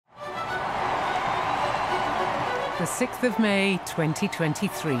the 6th of May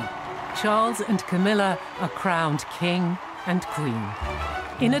 2023. Charles and Camilla are crowned King and Queen.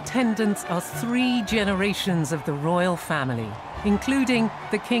 In attendance are 3 generations of the royal family, including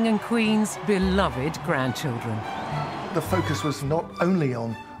the King and Queen's beloved grandchildren. The focus was not only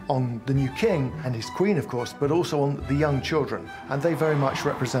on the new king and his queen, of course, but also on the young children, and they very much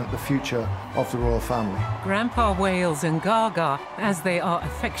represent the future of the royal family. Grandpa Wales and Gaga, as they are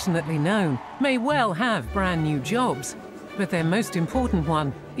affectionately known, may well have brand new jobs, but their most important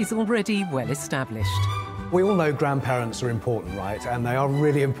one is already well established. We all know grandparents are important, right? And they are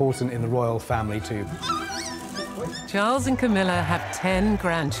really important in the royal family too. Charles and Camilla have 10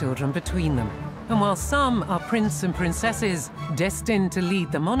 grandchildren between them. And while some are prince and princesses destined to lead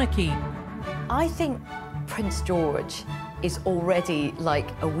the monarchy, I think Prince George is already like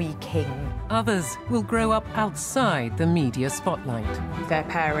a wee king. Others will grow up outside the media spotlight. Their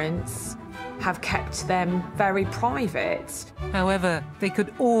parents have kept them very private. However, they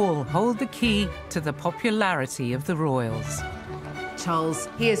could all hold the key to the popularity of the royals. Charles,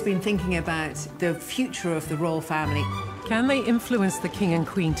 he has been thinking about the future of the royal family. Can they influence the King and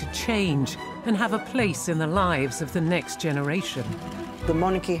Queen to change and have a place in the lives of the next generation? The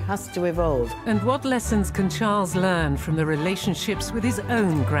monarchy has to evolve. And what lessons can Charles learn from the relationships with his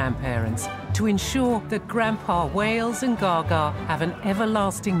own grandparents to ensure that Grandpa Wales and Gaga have an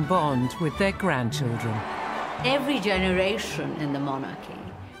everlasting bond with their grandchildren? Every generation in the monarchy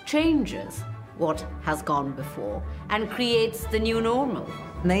changes what has gone before and creates the new normal.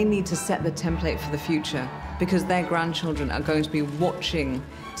 They need to set the template for the future because their grandchildren are going to be watching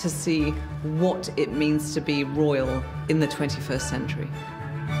to see what it means to be royal in the 21st century.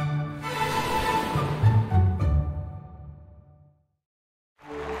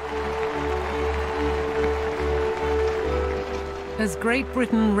 As Great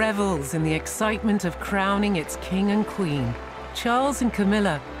Britain revels in the excitement of crowning its king and queen, Charles and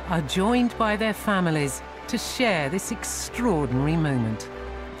Camilla are joined by their families to share this extraordinary moment.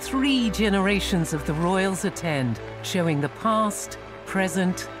 3 generations of the royals attend, showing the past,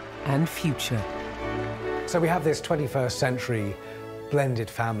 present, and future. So we have this 21st century blended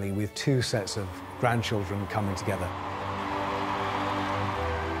family with 2 sets of grandchildren coming together.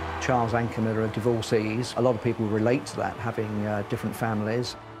 Charles and Camilla are divorcees. A lot of people relate to that, having different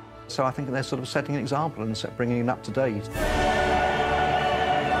families. So I think they're sort of setting an example and bringing it up to date.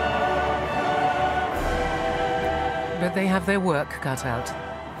 But they have their work cut out.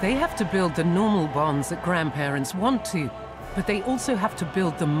 They have to build the normal bonds that grandparents want to, but they also have to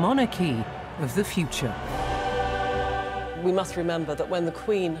build the monarchy of the future. We must remember that when the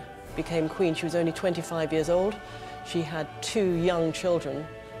Queen became Queen, she was only 25 years old. She had 2 young children.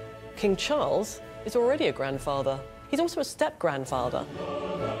 King Charles is already a grandfather. He's also a step-grandfather.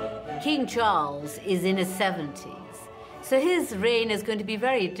 King Charles is in his 70s, so his reign is going to be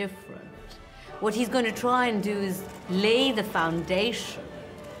very different. What he's going to try and do is lay the foundation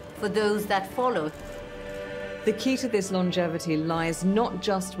for those that follow. The key to this longevity lies not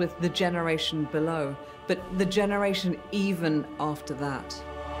just with the generation below, but the generation even after that.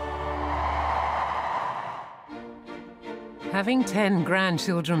 Having 10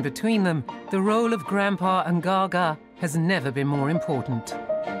 grandchildren between them, the role of Grandpa and Gaga has never been more important.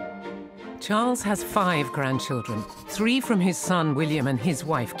 Charles has 5 grandchildren, 3 from his son William and his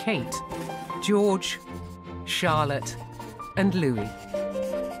wife Kate, George, Charlotte, and Louis.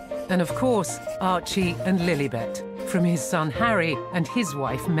 And of course, Archie and Lilibet, from his son Harry and his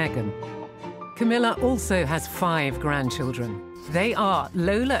wife Meghan. Camilla also has 5 grandchildren. They are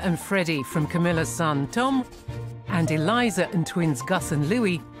Lola and Freddie from Camilla's son Tom, and Eliza and twins Gus and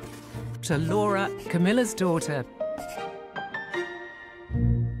Louis, to Laura, Camilla's daughter.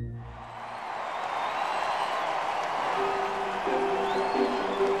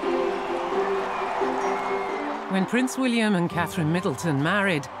 When Prince William and Catherine Middleton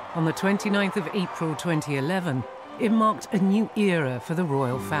married on the 29th of April 2011, it marked a new era for the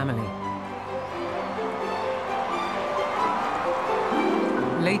royal family.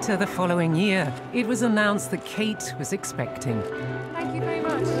 Later the following year, it was announced that Kate was expecting. Thank you very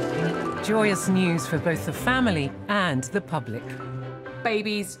much. Joyous news for both the family and the public.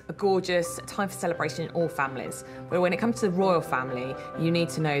 Babies are gorgeous, a time for celebration in all families. But when it comes to the royal family, you need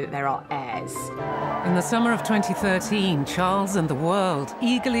to know that there are heirs. In the summer of 2013, Charles and the world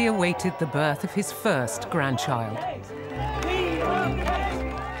eagerly awaited the birth of his first grandchild.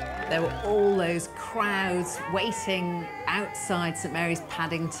 There were all those crowds waiting outside St Mary's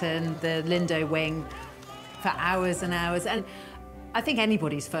Paddington, the Lindo wing, for hours and hours. And I think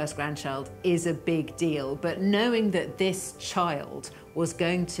anybody's first grandchild is a big deal, but knowing that this child was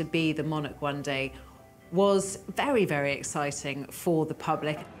going to be the monarch one day was very, very exciting for the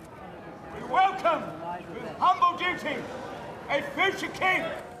public. We welcome, with humble duty, a future king.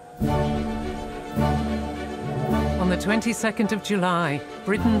 On the 22nd of July,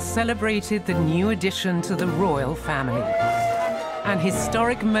 Britain celebrated the new addition to the royal family. An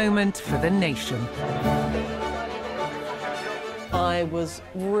historic moment for the nation. I was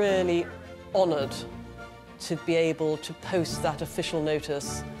really honoured to be able to post that official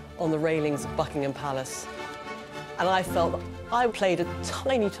notice on the railings of Buckingham Palace. And I felt that I played a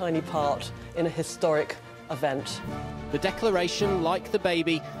tiny, tiny part in a historic event. The declaration, like the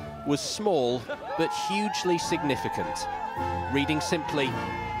baby, was small but hugely significant. Reading simply,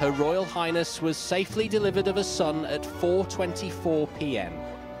 Her Royal Highness was safely delivered of a son at 4:24 p.m.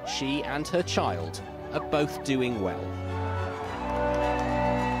 She and her child are both doing well.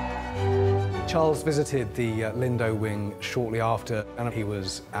 Charles visited the Lindo wing shortly after, and he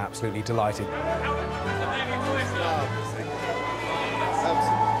was absolutely delighted.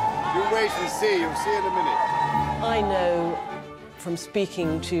 You wait and see, you'll see in a minute. I know from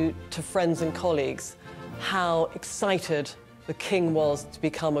speaking to friends and colleagues how excited the King was to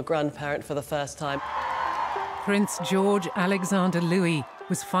become a grandparent for the first time. Prince George Alexander Louis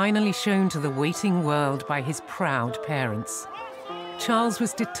was finally shown to the waiting world by his proud parents. Charles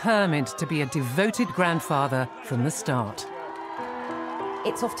was determined to be a devoted grandfather from the start.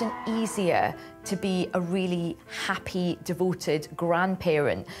 It's often easier to be a really happy, devoted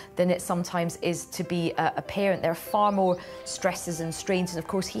grandparent than it sometimes is to be a parent. There are far more stresses and strains, and of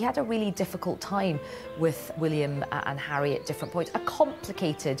course he had a really difficult time with William and Harry at different points. A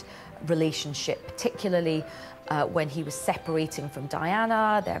complicated relationship, particularly when he was separating from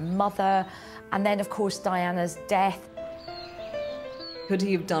Diana, their mother, and then of course Diana's death. Could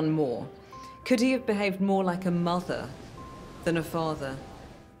he have done more? Could he have behaved more like a mother than a father?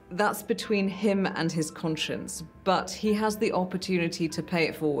 That's between him and his conscience, but he has the opportunity to pay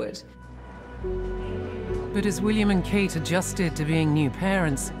it forward. But as William and Kate adjusted to being new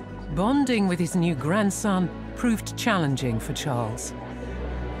parents, bonding with his new grandson proved challenging for Charles.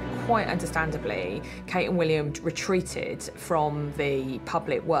 Quite understandably, Kate and William retreated from the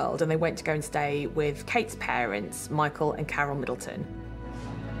public world and they went to go and stay with Kate's parents, Michael and Carol Middleton.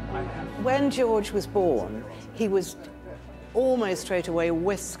 When George was born, he was almost straight away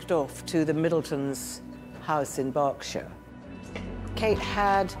whisked off to the Middletons' house in Berkshire. Kate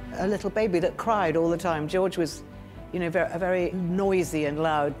had a little baby that cried all the time. George was, you know, a very noisy and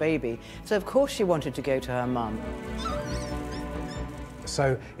loud baby. So of course she wanted to go to her mum.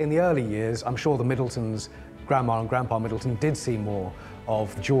 So in the early years, I'm sure the Middletons, Grandma and Grandpa Middleton, did see more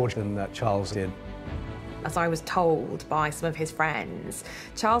of George than Charles did. As I was told by some of his friends,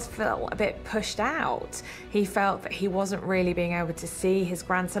 Charles felt a bit pushed out. He felt that he wasn't really being able to see his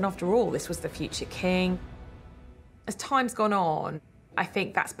grandson. After all, this was the future king. As time's gone on, I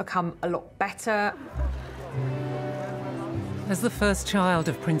think that's become a lot better. As the first child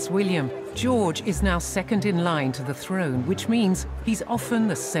of Prince William, George is now second in line to the throne, which means he's often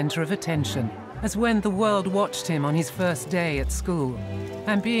the centre of attention, as when the world watched him on his first day at school.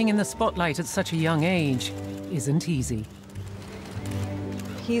 And being in the spotlight at such a young age isn't easy.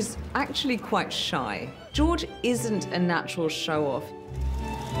 He's actually quite shy. George isn't a natural show-off.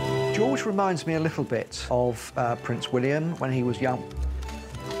 George reminds me a little bit of Prince William when he was young.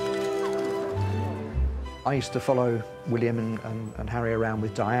 I used to follow William and Harry around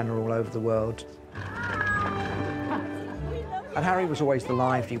with Diana all over the world. And Harry was always the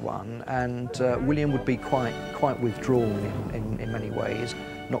lively one, and William would be quite withdrawn in many ways,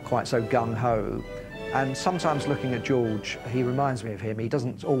 not quite so gung-ho. And sometimes looking at George, he reminds me of him. He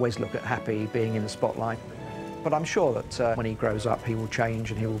doesn't always look at happy being in the spotlight. But I'm sure that when he grows up, he will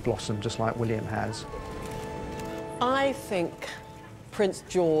change and he will blossom just like William has. I think Prince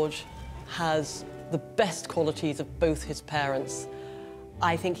George has the best qualities of both his parents.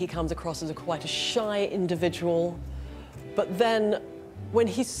 I think he comes across as quite a shy individual. But then, when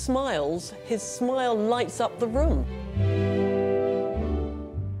he smiles, his smile lights up the room.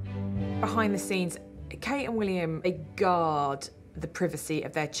 Behind the scenes, Kate and William, they guard the privacy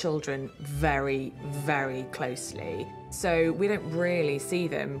of their children very, very closely. So we don't really see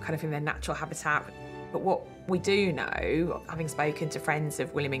them kind of in their natural habitat. But what we do know, having spoken to friends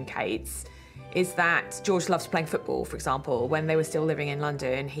of William and Kate's, is that George loves playing football, for example. When they were still living in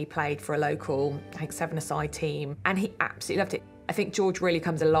London, he played for a local, I think, seven-a-side team, and he absolutely loved it. I think George really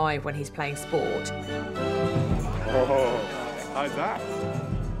comes alive when he's playing sport. Oh, how's that?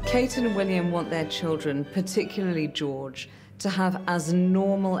 Kate and William want their children, particularly George, to have as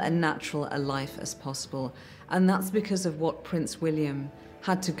normal and natural a life as possible. And that's because of what Prince William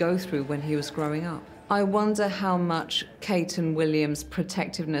had to go through when he was growing up. I wonder how much Kate and William's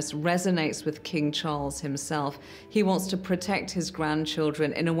protectiveness resonates with King Charles himself. He wants to protect his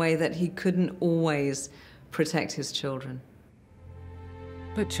grandchildren in a way that he couldn't always protect his children.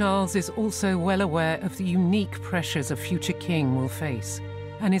 But Charles is also well aware of the unique pressures a future king will face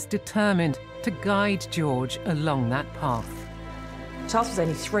and is determined to guide George along that path. Charles was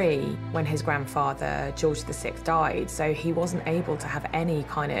only 3 when his grandfather, George VI, died, so he wasn't able to have any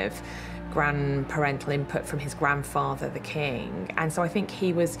kind of grandparental input from his grandfather, the king. And so I think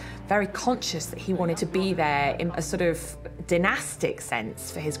he was very conscious that he wanted to be there in a sort of dynastic sense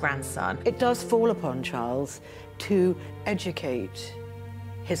for his grandson. It does fall upon Charles to educate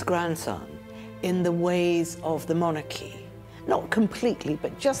his grandson in the ways of the monarchy. Not completely,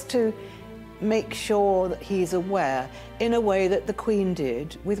 but just to make sure that he's aware in a way that the Queen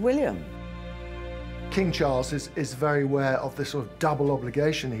did with William. King Charles is very aware of the sort of double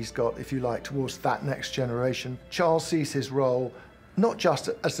obligation he's got, if you like, towards that next generation. Charles sees his role not just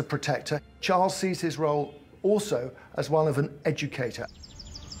as the protector, Charles sees his role also as one of an educator.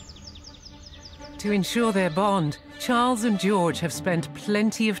 To ensure their bond, Charles and George have spent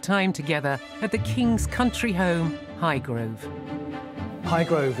plenty of time together at the King's country home, Highgrove.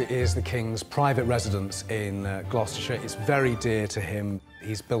 Highgrove is the King's private residence in Gloucestershire. It's very dear to him.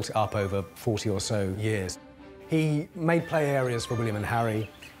 He's built it up over 40 or so years. He made play areas for William and Harry,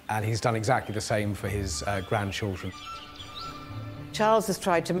 and he's done exactly the same for his grandchildren. Charles has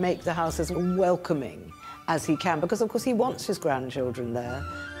tried to make the house as welcoming as he can, because of course he wants his grandchildren there.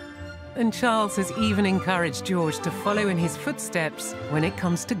 And Charles has even encouraged George to follow in his footsteps when it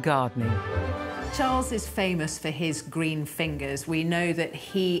comes to gardening. Charles is famous for his green fingers. We know that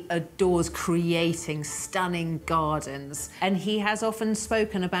he adores creating stunning gardens, and he has often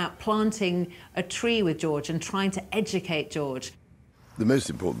spoken about planting a tree with George and trying to educate George. The most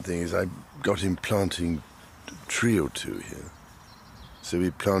important thing is I got him planting a tree or two here. So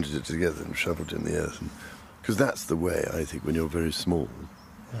we planted it together and shoveled in the earth. Because that's the way, I think, when you're very small.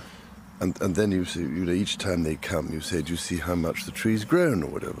 And then you see, you know, each time they come, you say, do you see how much the tree's grown or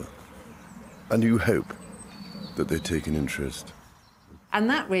whatever? And you hope that they take an interest. And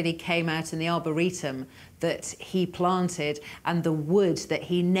that really came out in the arboretum that he planted and the wood that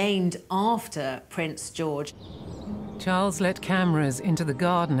he named after Prince George. Charles let cameras into the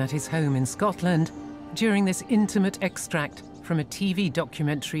garden at his home in Scotland during this intimate extract from a TV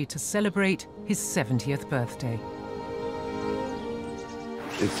documentary to celebrate his 70th birthday.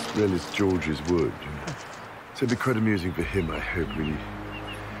 It's really George's wood. So it'll be quite amusing for him, I hope, really,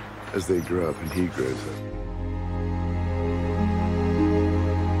 as they grow up and he grows up.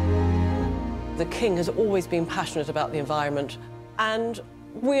 The King has always been passionate about the environment, and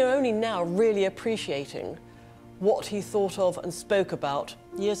we're only now really appreciating what he thought of and spoke about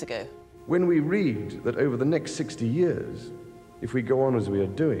years ago. When we read that over the next 60 years, if we go on as we are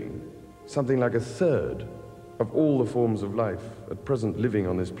doing, something like 1/3 of all the forms of life at present living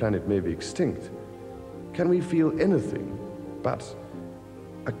on this planet may be extinct, can we feel anything but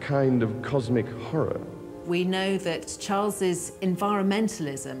a kind of cosmic horror? We know that Charles's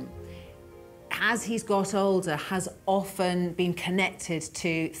environmentalism, as he's got older, has often been connected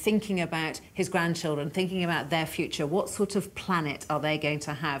to thinking about his grandchildren, thinking about their future. What sort of planet are they going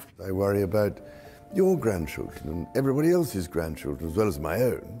to have? I worry about your grandchildren and everybody else's grandchildren as well as my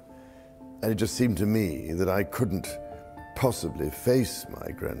own. And it just seemed to me that I couldn't possibly face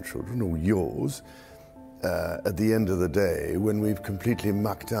my grandchildren or yours at the end of the day when we've completely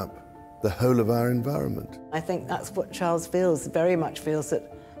mucked up the whole of our environment. I think that's what Charles feels, very much feels,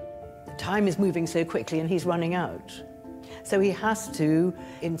 that time is moving so quickly and he's running out. So he has to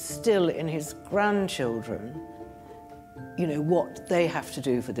instill in his grandchildren, you know, what they have to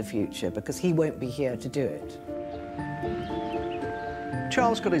do for the future, because he won't be here to do it.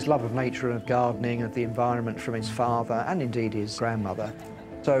 Charles got his love of nature and of gardening and of the environment from his father and indeed his grandmother.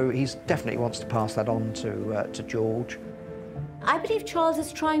 So he definitely wants to pass that on to George. I believe Charles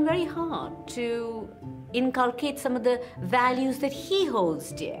is trying very hard to inculcate some of the values that he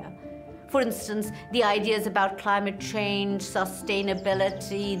holds dear. For instance, the ideas about climate change,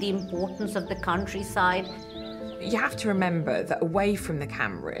 sustainability, the importance of the countryside. You have to remember that away from the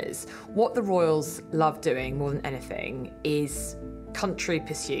cameras, what the royals love doing more than anything is country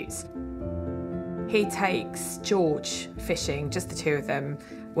pursuits. He takes George fishing, just the two of them,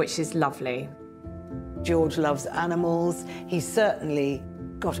 which is lovely. George loves animals. He's certainly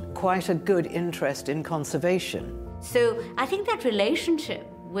got quite a good interest in conservation. So I think that relationship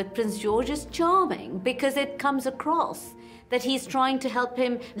with Prince George is charming because it comes across that he's trying to help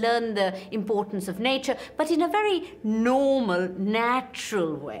him learn the importance of nature, but in a very normal,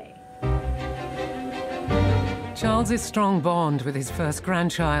 natural way. Charles's strong bond with his first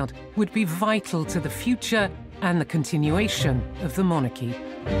grandchild would be vital to the future and the continuation of the monarchy.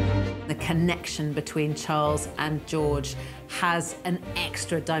 The connection between Charles and George has an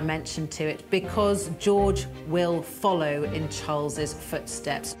extra dimension to it because George will follow in Charles's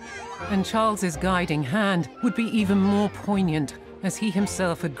footsteps. And Charles's guiding hand would be even more poignant as he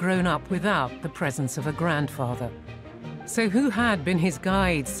himself had grown up without the presence of a grandfather. So who had been his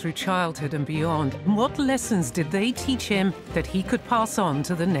guides through childhood and beyond? And what lessons did they teach him that he could pass on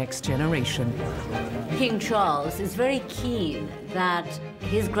to the next generation? King Charles is very keen that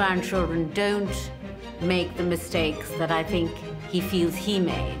his grandchildren don't make the mistakes that I think he feels he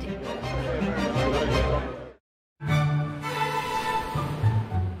made.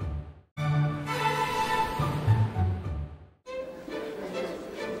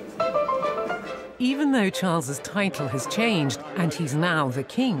 Even though Charles's title has changed and he's now the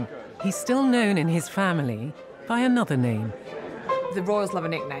king, he's still known in his family by another name. The royals love a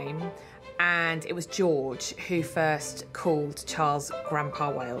nickname, and it was George who first called Charles Grandpa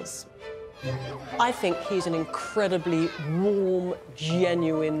Wales. I think he's an incredibly warm,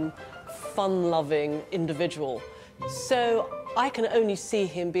 genuine, fun-loving individual. So I can only see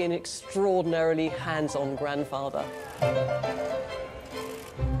him being an extraordinarily hands-on grandfather.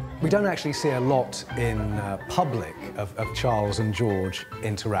 We don't actually see a lot in public of Charles and George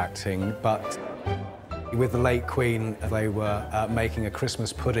interacting, but with the late Queen, they were making a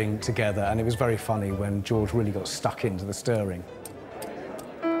Christmas pudding together, and it was very funny when George really got stuck into the stirring.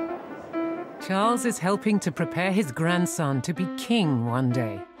 Charles is helping to prepare his grandson to be king one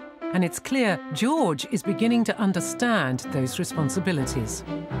day. And it's clear George is beginning to understand those responsibilities.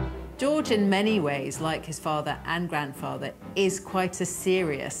 George, in many ways, like his father and grandfather, is quite a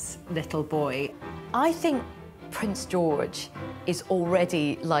serious little boy. I think Prince George is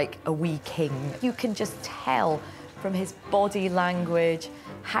already like a wee king. You can just tell from his body language,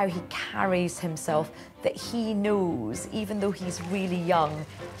 how he carries himself, that he knows, even though he's really young,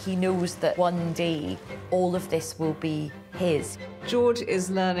 he knows that one day all of this will be his. George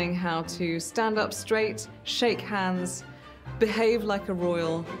is learning how to stand up straight, shake hands, behave like a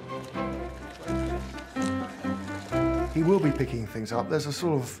royal. He will be picking things up. There's a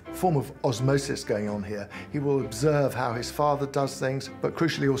sort of form of osmosis going on here. He will observe how his father does things, but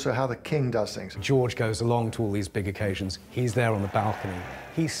crucially also how the king does things. George goes along to all these big occasions. He's there on the balcony.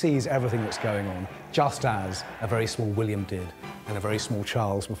 He sees everything that's going on, just as a very small William did, and a very small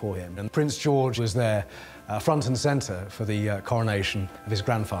Charles before him. And Prince George was there front and centre for the coronation of his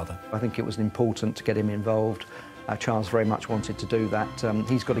grandfather. I think it was important to get him involved. Charles very much wanted to do that.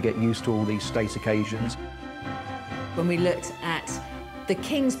 He's got to get used to all these state occasions. When we looked at the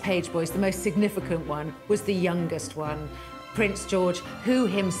King's page boys, the most significant one was the youngest one, Prince George, who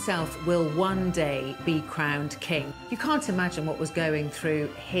himself will one day be crowned king. You can't imagine what was going through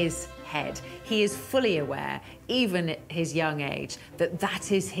his head. He is fully aware, even at his young age, that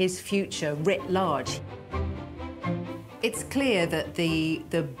that is his future writ large. It's clear that the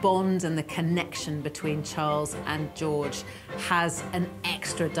bond and the connection between Charles and George has an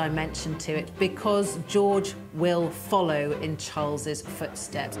extra dimension to it because George will follow in Charles's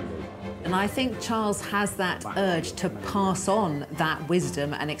footsteps. And I think Charles has that urge to pass on that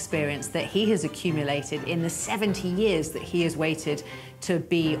wisdom and experience that he has accumulated in the 70 years that he has waited to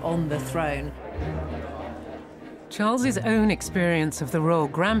be on the throne. Charles's own experience of the role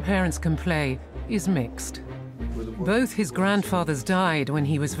grandparents can play is mixed. Both his grandfathers died when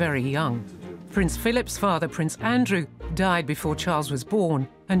he was very young. Prince Philip's father, Prince Andrew, died before Charles was born,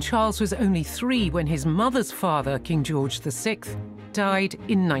 and Charles was only 3 when his mother's father, King George VI, died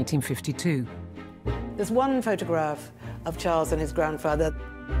in 1952. There's one photograph of Charles and his grandfather,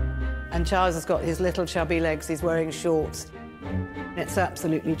 and Charles has got his little chubby legs, he's wearing shorts. It's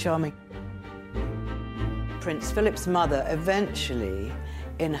absolutely charming. Prince Philip's mother eventually,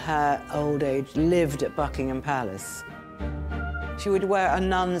 in her old age, lived at Buckingham Palace. She would wear a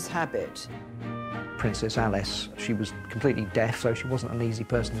nun's habit. Princess Alice, she was completely deaf, so she wasn't an easy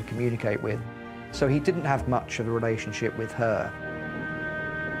person to communicate with. So he didn't have much of a relationship with her.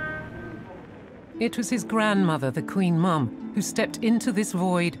 It was his grandmother, the Queen Mum, who stepped into this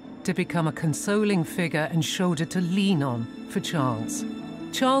void to become a consoling figure and shoulder to lean on for Charles.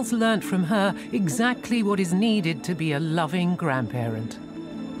 Charles learnt from her exactly what is needed to be a loving grandparent.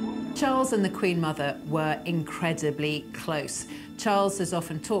 Charles and the Queen Mother were incredibly close. Charles has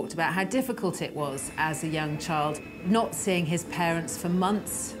often talked about how difficult it was as a young child not seeing his parents for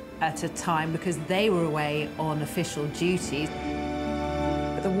months at a time because they were away on official duties.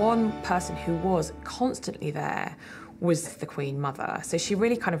 But the one person who was constantly there was the Queen Mother. So she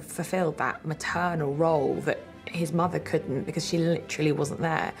really kind of fulfilled that maternal role that His mother couldn't because she literally wasn't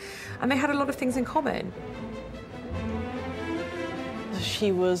there. And they had a lot of things in common.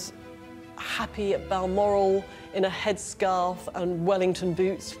 She was happy at Balmoral in a headscarf and Wellington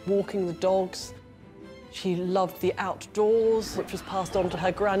boots, walking the dogs. She loved the outdoors, which was passed on to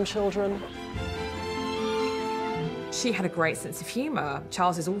her grandchildren. She had a great sense of humour.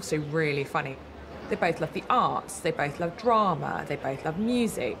 Charles is also really funny. They both love the arts, they both love drama, they both love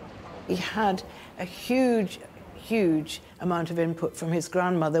music. He had a huge amount of input from his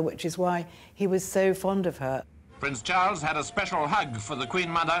grandmother, which is why he was so fond of her. Prince Charles had a special hug for the Queen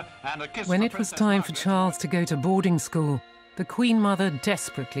Mother and a kiss When for it was Princess time for Margaret. Charles to go to boarding school, the Queen Mother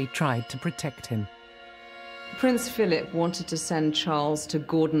desperately tried to protect him. Prince Philip wanted to send Charles to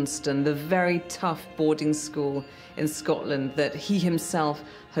Gordonston, the very tough boarding school in Scotland that he himself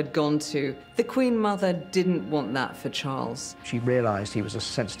had gone to. The Queen Mother didn't want that for Charles. She realised he was a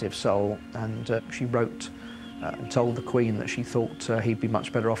sensitive soul, and she wrote and told the Queen that she thought he'd be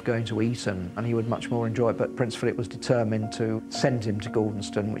much better off going to Eton and he would much more enjoy it. But Prince Philip was determined to send him to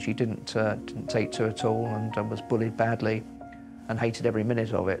Gordonston, which he didn't take to at all, and was bullied badly and hated every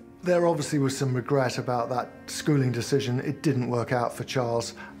minute of it. There obviously was some regret about that schooling decision. It didn't work out for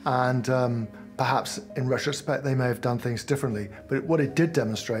Charles, and perhaps in retrospect they may have done things differently. But what it did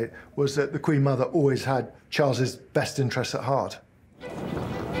demonstrate was that the Queen Mother always had Charles's best interests at heart.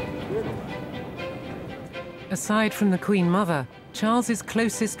 Aside from the Queen Mother, Charles's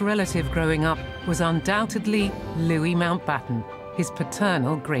closest relative growing up was undoubtedly Louis Mountbatten, his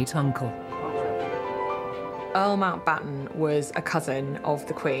paternal great-uncle. Earl Mountbatten was a cousin of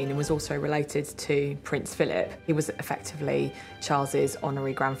the Queen and was also related to Prince Philip. He was effectively Charles's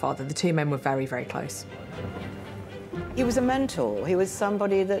honorary grandfather. The two men were very, very close. He was a mentor. He was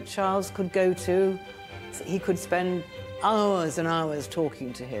somebody that Charles could go to. He could spend hours and hours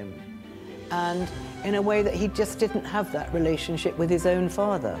talking to him, and in a way that he just didn't have that relationship with his own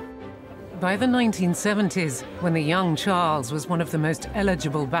father. By the 1970s, when the young Charles was one of the most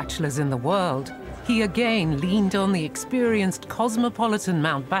eligible bachelors in the world, he again leaned on the experienced cosmopolitan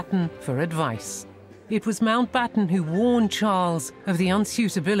Mountbatten for advice. It was Mountbatten who warned Charles of the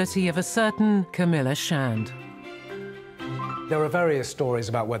unsuitability of a certain Camilla Shand. There are various stories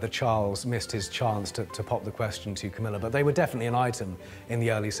about whether Charles missed his chance to pop the question to Camilla, but they were definitely an item in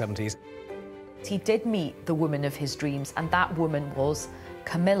the early 70s. He did meet the woman of his dreams, and that woman was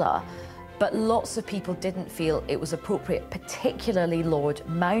Camilla. But lots of people didn't feel it was appropriate, particularly Lord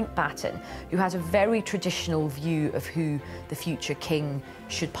Mountbatten, who had a very traditional view of who the future king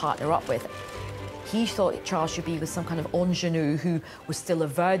should partner up with. He thought Charles should be with some kind of ingenue who was still a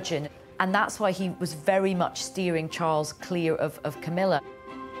virgin, and that's why he was very much steering Charles clear of Camilla.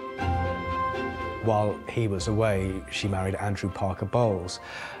 While he was away, she married Andrew Parker Bowles.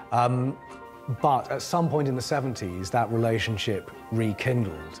 But at some point in the 70s, that relationship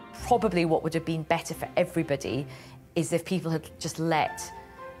rekindled. Probably what would have been better for everybody is if people had just let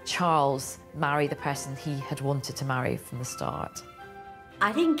Charles marry the person he had wanted to marry from the start.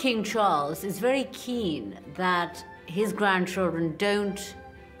 I think King Charles is very keen that his grandchildren don't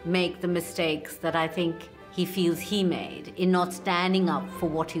make the mistakes that I think he feels he made in not standing up for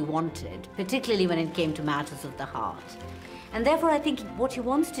what he wanted, particularly when it came to matters of the heart. And therefore, I think what he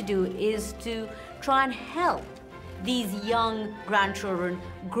wants to do is to try and help these young grandchildren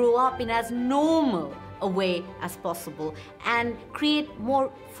grow up in as normal a way as possible and create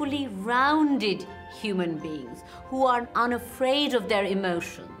more fully rounded human beings who are unafraid of their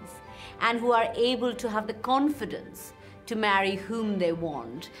emotions and who are able to have the confidence to marry whom they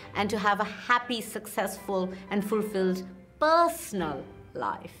want and to have a happy, successful, and fulfilled personal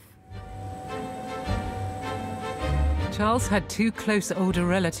life. Charles had two close older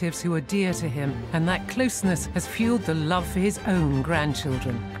relatives who were dear to him, and that closeness has fueled the love for his own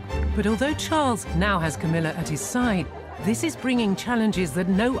grandchildren. But although Charles now has Camilla at his side, this is bringing challenges that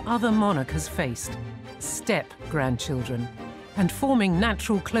no other monarch has faced: step-grandchildren. And forming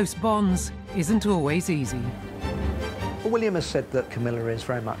natural close bonds isn't always easy. Well, William has said that Camilla is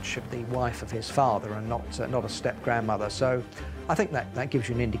very much the wife of his father and not a step-grandmother, so I think that gives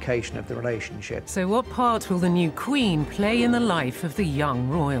you an indication of the relationship. So what part will the new Queen play in the life of the young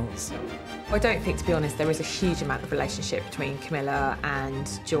royals? I don't think, to be honest, there is a huge amount of relationship between Camilla and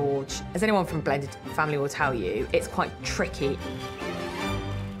George. As anyone from a blended family will tell you, it's quite tricky.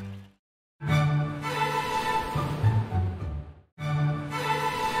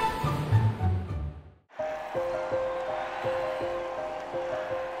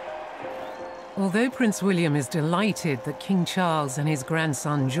 Although Prince William is delighted that King Charles and his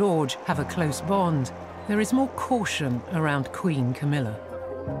grandson George have a close bond, there is more caution around Queen Camilla.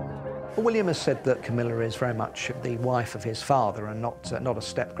 William has said that Camilla is very much the wife of his father and not a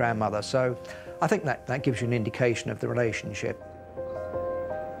step-grandmother, so I think that gives you an indication of the relationship.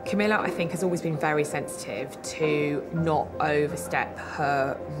 Camilla, I think, has always been very sensitive to not overstep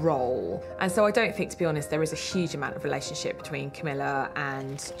her role. And so I don't think, to be honest, there is a huge amount of relationship between Camilla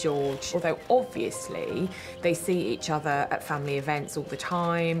and George, although obviously they see each other at family events all the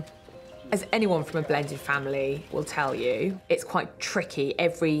time. As anyone from a blended family will tell you, it's quite tricky,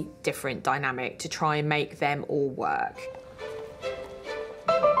 every different dynamic, to try and make them all work.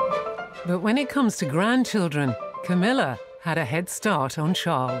 But when it comes to grandchildren, Camilla had a head start on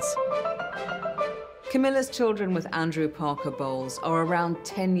Charles. Camilla's children with Andrew Parker Bowles are around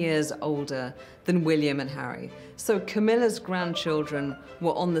 10 years older than William and Harry. So Camilla's grandchildren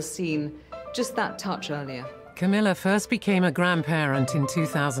were on the scene just that touch earlier. Camilla first became a grandparent in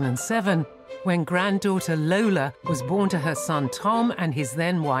 2007 when granddaughter Lola was born to her son Tom and his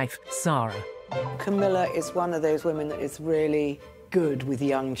then wife Sarah. Camilla is one of those women that is really good with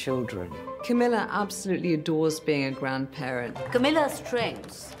young children. Camilla absolutely adores being a grandparent. Camilla's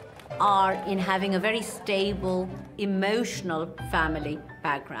strengths are in having a very stable, emotional family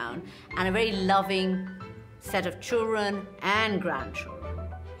background and a very loving set of children and grandchildren.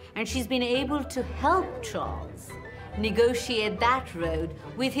 And she's been able to help Charles negotiate that road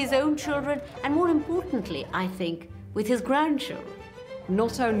with his own children and, more importantly, I think, with his grandchildren.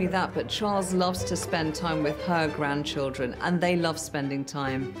 Not only that, but Charles loves to spend time with her grandchildren, and they love spending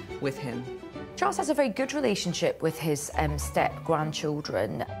time with him. Charles has a very good relationship with his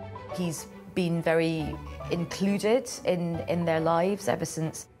step-grandchildren. He's been very included in their lives ever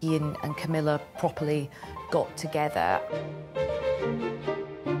since he and Camilla properly got together.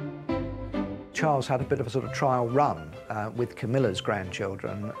 Charles had a bit of a sort of trial run with Camilla's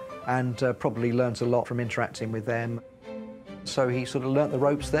grandchildren and probably learnt a lot from interacting with them. So he sort of learnt the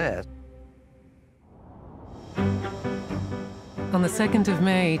ropes there. On the 2nd of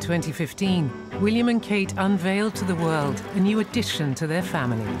May 2015, William and Kate unveiled to the world a new addition to their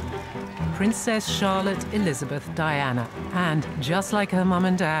family, Princess Charlotte Elizabeth Diana. And just like her mum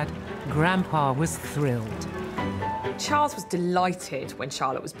and dad, Grandpa was thrilled. Charles was delighted when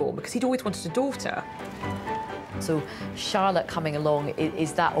Charlotte was born because he'd always wanted a daughter. So Charlotte coming along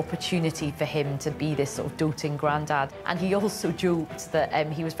is that opportunity for him to be this sort of doting granddad. And he also joked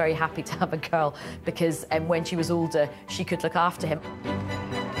that he was very happy to have a girl because when she was older, she could look after him.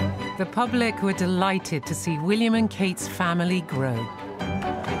 The public were delighted to see William and Kate's family grow.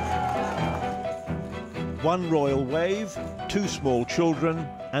 One royal wave, 2 small children,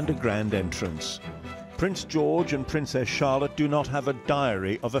 and a grand entrance. Prince George and Princess Charlotte do not have a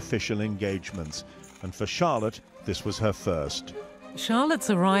diary of official engagements, and for Charlotte, this was her first.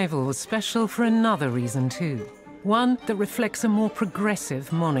 Charlotte's arrival was special for another reason too, one that reflects a more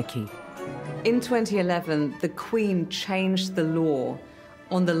progressive monarchy. In 2011, the Queen changed the law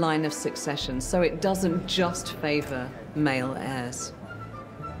on the line of succession, so it doesn't just favour male heirs.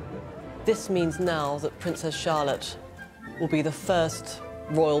 This means now that Princess Charlotte will be the first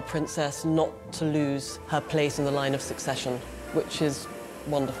royal princess not to lose her place in the line of succession, which is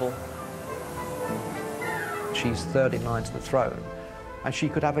wonderful. She's third in line to the throne, and she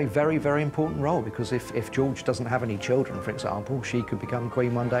could have a very, very important role because if George doesn't have any children, for example, she could become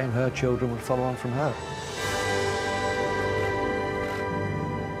queen one day and her children would follow on from her.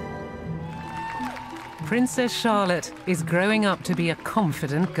 Princess Charlotte is growing up to be a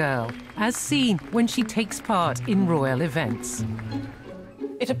confident girl, as seen when she takes part in royal events.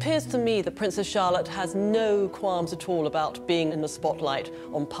 It appears to me that Princess Charlotte has no qualms at all about being in the spotlight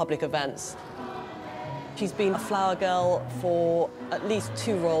on public events. She's been a flower girl for at least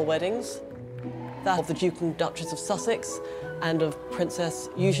 2 royal weddings, that of the Duke and Duchess of Sussex and of Princess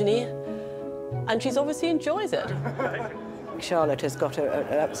Eugenie, and she's obviously enjoys it. Charlotte has got an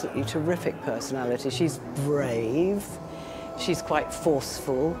absolutely terrific personality. She's brave, she's quite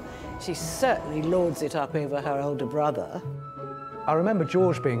forceful, she certainly lords it up over her older brother. I remember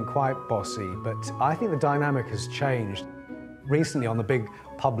George being quite bossy, but I think the dynamic has changed. Recently, on the big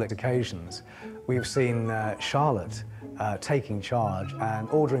public occasions, we've seen Charlotte taking charge and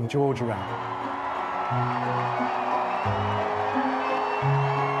ordering George around.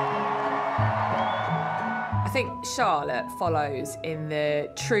 I think Charlotte follows in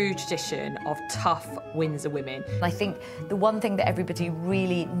the true tradition of tough Windsor women. I think the one thing that everybody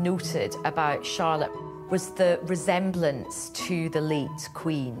really noted about Charlotte was the resemblance to the late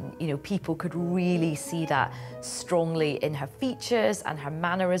Queen. You know, people could really see that strongly in her features and her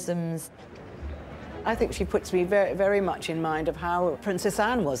mannerisms. I think she puts me very, very much in mind of how Princess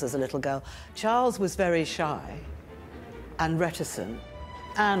Anne was as a little girl. Charles was very shy and reticent.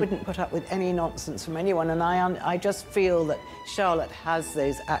 Anne wouldn't put up with any nonsense from anyone, and I just feel that Charlotte has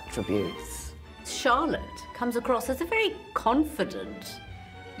those attributes. Charlotte comes across as a very confident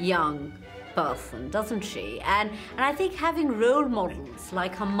young person, doesn't she? And I think having role models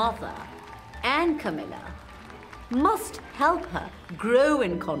like her mother and Camilla must help her grow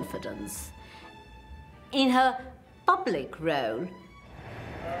in confidence in her public role.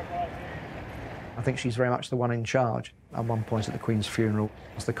 I think she's very much the one in charge. At one point at the Queen's funeral,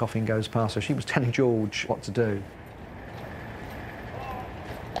 as the coffin goes past her, she was telling George what to do.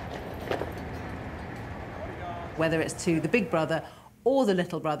 Whether it's to the big brother or the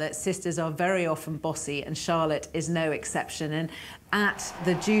little brother, sisters are very often bossy, and Charlotte is no exception. And at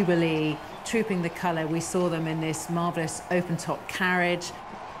the Jubilee, Trooping the Colour, we saw them in this marvellous open-top carriage.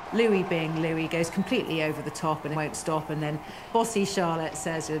 Louis, being Louis, goes completely over the top and won't stop, and then bossy Charlotte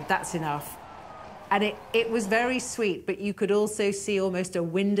says, "That's enough." And it was very sweet, but you could also see almost a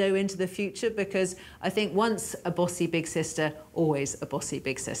window into the future, because I think once a bossy big sister, always a bossy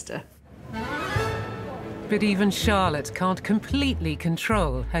big sister. But even Charlotte can't completely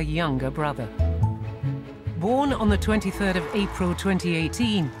control her younger brother. Born on the 23rd of April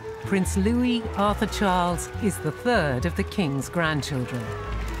 2018, Prince Louis Arthur Charles is the third of the King's grandchildren.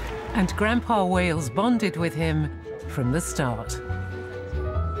 And Grandpa Wales bonded with him from the start.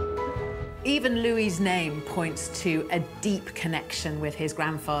 Even Louis's name points to a deep connection with his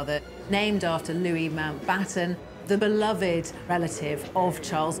grandfather, named after Louis Mountbatten, the beloved relative of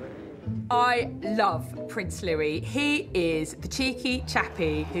Charles. I love Prince Louis. He is the cheeky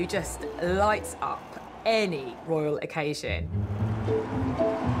chappy who just lights up any royal occasion.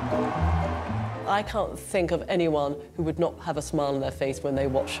 I can't think of anyone who would not have a smile on their face when they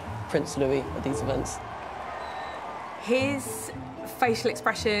watch Prince Louis at these events. His facial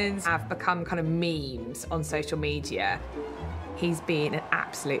expressions have become kind of memes on social media. He's been an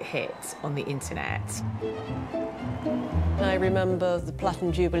absolute hit on the internet. I remember the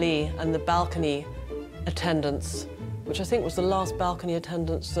Platinum Jubilee and the balcony attendance, which I think was the last balcony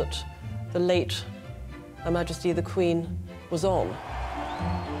attendance that the late Her Majesty the Queen was on.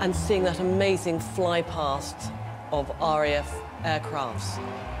 And seeing that amazing fly past of RAF aircrafts,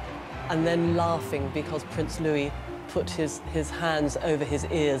 and then laughing because Prince Louis put his hands over his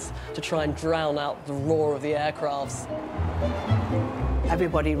ears to try and drown out the roar of the aircrafts.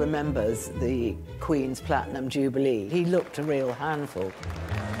 Everybody remembers the Queen's Platinum Jubilee. He looked a real handful.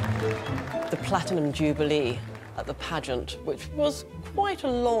 The Platinum Jubilee at the pageant, which was quite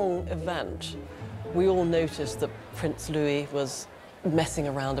a long event, we all noticed that Prince Louis was messing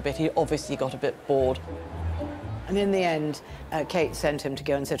around a bit. He obviously got a bit bored. And in the end, Kate sent him to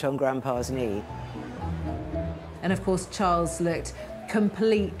go and sit on Grandpa's knee. And of course, Charles looked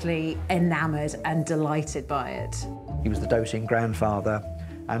completely enamoured and delighted by it. He was the doting grandfather,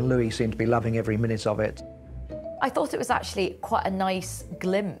 and Louis seemed to be loving every minute of it. I thought it was actually quite a nice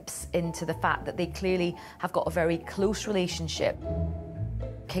glimpse into the fact that they clearly have got a very close relationship.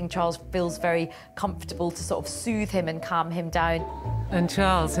 King Charles feels very comfortable to sort of soothe him and calm him down. And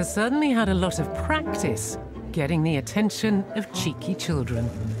Charles has certainly had a lot of practice getting the attention of cheeky children.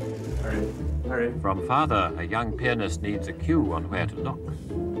 From father, a young pianist needs a cue on where to look.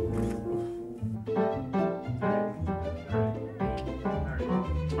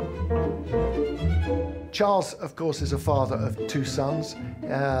 Charles, of course, is a father of two sons,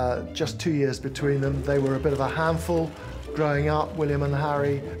 just 2 years between them. They were a bit of a handful growing up, William and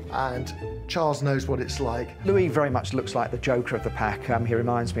Harry, and Charles knows what it's like. Louis very much looks like the joker of the pack. He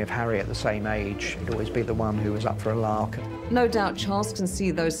reminds me of Harry at the same age. He'd always be the one who was up for a lark. No doubt Charles can see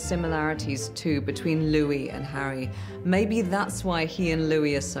those similarities too between Louis and Harry. Maybe that's why he and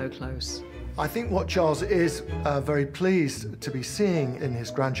Louis are so close. I think what Charles is very pleased to be seeing in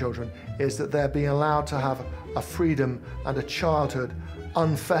his grandchildren is that they're being allowed to have a freedom and a childhood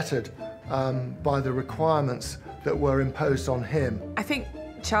unfettered by the requirements that were imposed on him. I think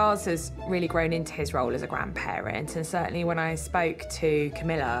Charles has really grown into his role as a grandparent, and certainly when I spoke to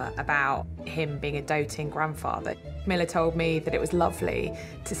Camilla about him being a doting grandfather, Camilla told me that it was lovely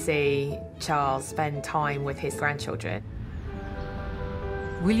to see Charles spend time with his grandchildren.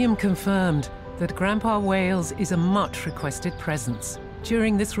 William confirmed that Grandpa Wales is a much requested presence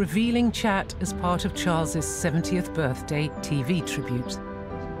during this revealing chat as part of Charles's 70th birthday TV tribute.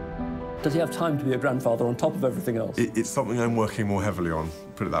 Does he have time to be a grandfather on top of everything else? It's something I'm working more heavily on,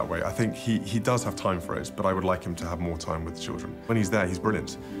 put it that way. I think he does have time for it, but I would like him to have more time with the children. When he's there, he's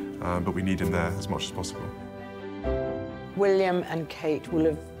brilliant, but we need him there as much as possible. William and Kate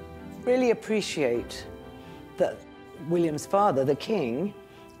will really appreciate that William's father, the King,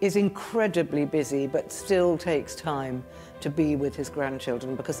 is incredibly busy, but still takes time to be with his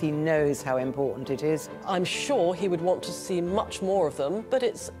grandchildren because he knows how important it is. I'm sure he would want to see much more of them, but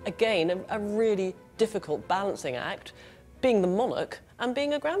it's, again, a really difficult balancing act, being the monarch and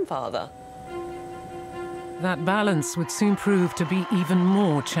being a grandfather. That balance would soon prove to be even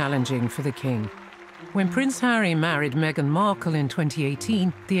more challenging for the king. When Prince Harry married Meghan Markle in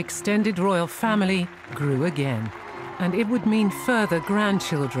 2018, the extended royal family grew again, and it would mean further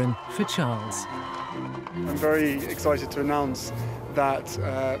grandchildren for Charles. I'm very excited to announce that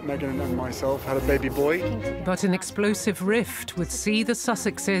Meghan and myself had a baby boy. But an explosive rift would see the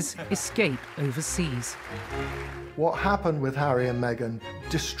Sussexes escape overseas. What happened with Harry and Meghan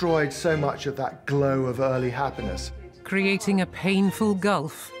destroyed so much of that glow of early happiness, creating a painful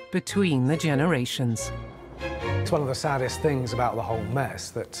gulf between the generations. It's one of the saddest things about the whole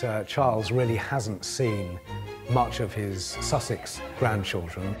mess that Charles really hasn't seen much of his Sussex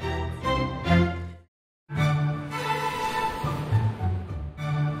grandchildren.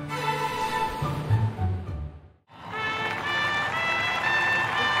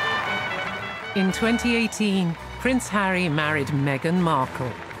 In 2018, Prince Harry married Meghan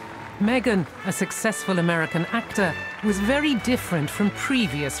Markle. Meghan, a successful American actor, was very different from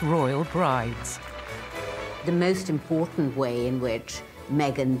previous royal brides. The most important way in which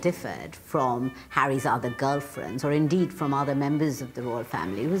Meghan differed from Harry's other girlfriends, or indeed from other members of the royal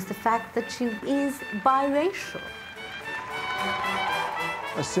family, was the fact that she is biracial.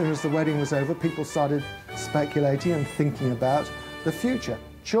 As soon as the wedding was over, people started speculating and thinking about the future.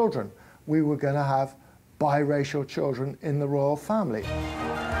 Children. We were going to have biracial children in the royal family.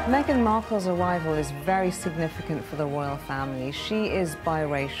 Meghan Markle's arrival is very significant for the royal family. She is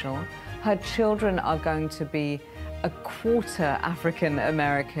biracial. Her children are going to be a quarter African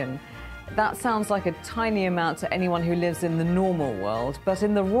American. That sounds like a tiny amount to anyone who lives in the normal world, but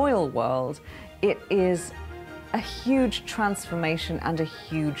in the royal world, it is a huge transformation and a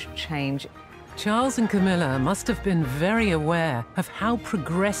huge change. Charles and Camilla must have been very aware of how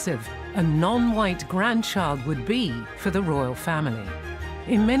progressive a non-white grandchild would be for the royal family.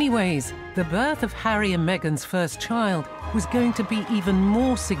 In many ways, the birth of Harry and Meghan's first child was going to be even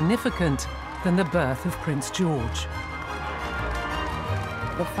more significant than the birth of Prince George.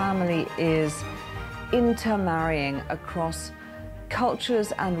 The family is intermarrying across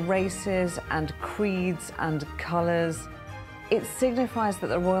cultures and races and creeds and colours. It signifies that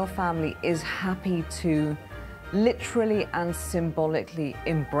the royal family is happy to literally and symbolically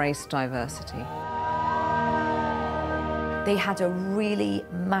embrace diversity. They had a really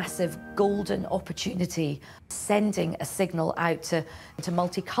massive golden opportunity, sending a signal out to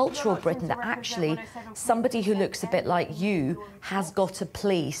multicultural Britain that actually somebody who looks a bit like you has got a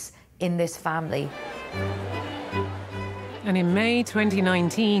place in this family. And in May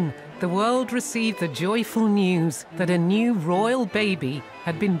 2019, the world received the joyful news that a new royal baby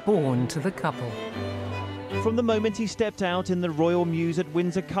had been born to the couple. From the moment he stepped out in the royal mews at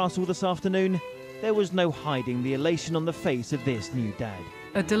Windsor Castle this afternoon, there was no hiding the elation on the face of this new dad.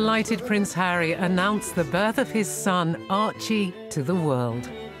 A delighted Prince Harry announced the birth of his son, Archie, to the world.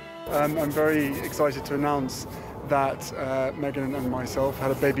 I'm very excited to announce that Meghan and myself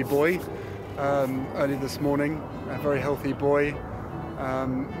had a baby boy early this morning, a very healthy boy.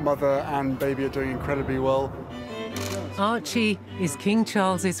 Mother and baby are doing incredibly well. Archie is King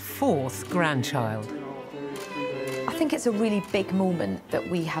Charles's fourth grandchild. I think it's a really big moment that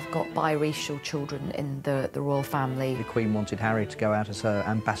we have got biracial children in the royal family. The Queen wanted Harry to go out as her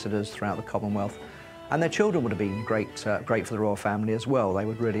ambassadors throughout the Commonwealth, and their children would have been great for the royal family as well. They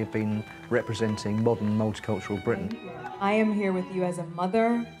would really have been representing modern multicultural Britain. I am here with you as a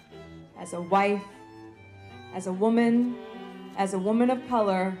mother, as a wife, as a woman of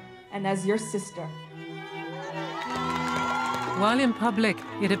color, and as your sister. While in public,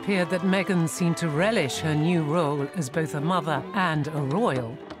 it appeared that Meghan seemed to relish her new role as both a mother and a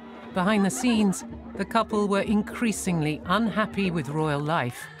royal. Behind the scenes, the couple were increasingly unhappy with royal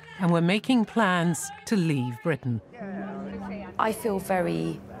life and were making plans to leave Britain. I feel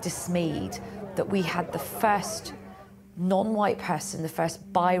very dismayed that we had the first non-white person, the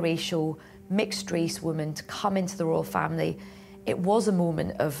first biracial, mixed-race woman to come into the royal family. It was a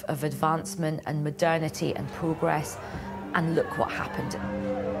moment of advancement and modernity and progress, and look what happened.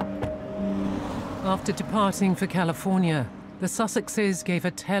 After departing for California, the Sussexes gave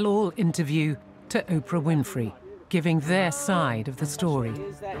a tell-all interview to Oprah Winfrey, giving their side of the story.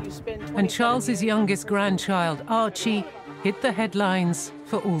 And Charles's youngest grandchild, Archie, hit the headlines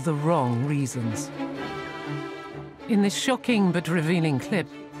for all the wrong reasons. In this shocking but revealing clip,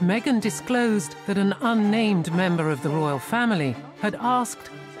 Meghan disclosed that an unnamed member of the royal family had asked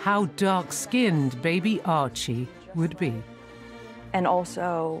how dark-skinned baby Archie would be. And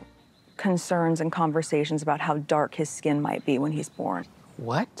also concerns and conversations about how dark his skin might be when he's born.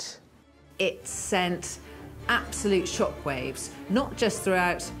 What? It sent absolute shockwaves, not just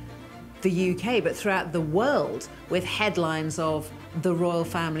throughout the UK, but throughout the world, with headlines of "The royal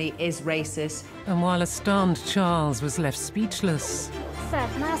family is racist." And while a stunned Charles was left speechless, Sir,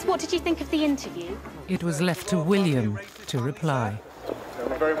 can I ask, what did you think of the interview? it was left to William to reply.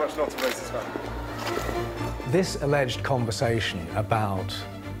 We're very much not a racist family. This alleged conversation about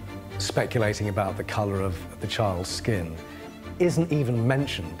speculating about the colour of the child's skin isn't even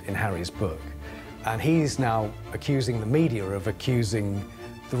mentioned in Harry's book. And he's now accusing the media of accusing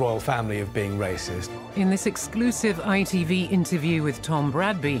the royal family of being racist. In this exclusive ITV interview with Tom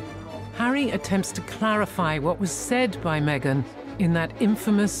Bradby, Harry attempts to clarify what was said by Meghan in that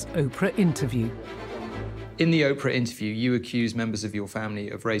infamous Oprah interview. In the Oprah interview, you accuse members of your family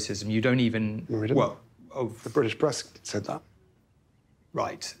of racism. You don't even... No, we didn't. Well, The British press said that.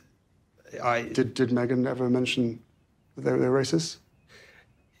 Right. Did Meghan ever mention that they were racist?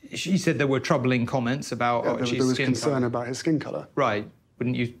 She said there were troubling comments about Archie's there was skin concern colour. about his skin colour. Right.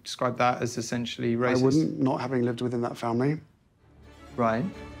 Wouldn't you describe that as essentially racist? I wouldn't, not having lived within that family. Right.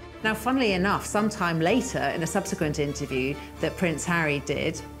 Now, funnily enough, sometime later, in a subsequent interview that Prince Harry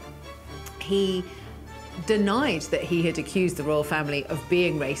did, he denied that he had accused the royal family of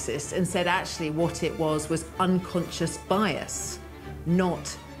being racist and said actually what it was unconscious bias,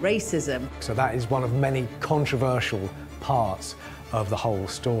 not racism. So that is one of many controversial parts of the whole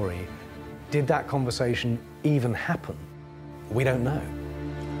story. Did that conversation even happen? We don't know.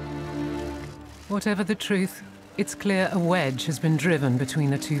 Whatever the truth, it's clear a wedge has been driven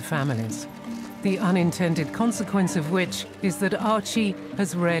between the two families. The unintended consequence of which is that Archie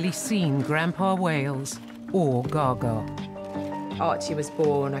has rarely seen Grandpa Wales or Gaga. Archie was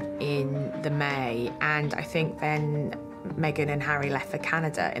born in the May, and I think then Meghan and Harry left for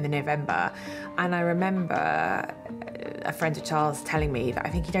Canada in the November. And I remember a friend of Charles telling me that I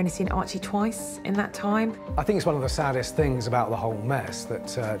think he'd only seen Archie twice in that time. I think it's one of the saddest things about the whole mess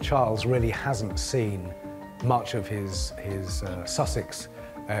that Charles really hasn't seen much of his Sussex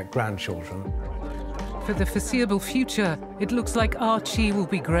grandchildren. For the foreseeable future, it looks like Archie will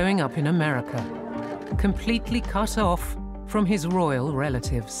be growing up in America, completely cut off from his royal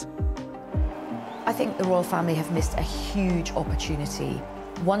relatives. I think the royal family have missed a huge opportunity.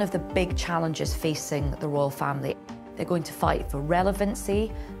 One of the big challenges facing the royal family, they're going to fight for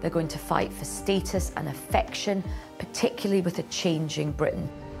relevancy, they're going to fight for status and affection, particularly with a changing Britain.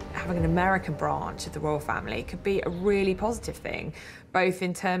 Having an American branch of the royal family could be a really positive thing, both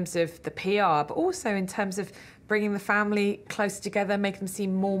in terms of the PR, but also in terms of bringing the family closer together, making them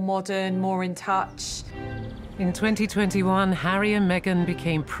seem more modern, more in touch. In 2021, Harry and Meghan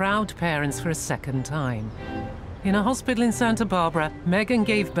became proud parents for a second time. In a hospital in Santa Barbara, Meghan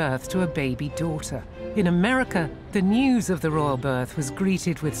gave birth to a baby daughter. In America, the news of the royal birth was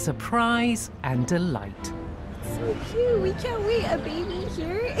greeted with surprise and delight. So cute, we can't wait, a baby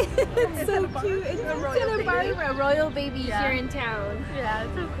here. It's so cute. It's Santa Barbara, a royal baby here in town. Yeah,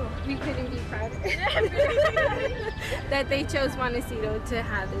 it's so cool. We couldn't be prouder that they chose Montecito to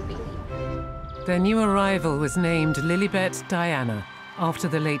have a baby. Their new arrival was named Lilibet Diana, after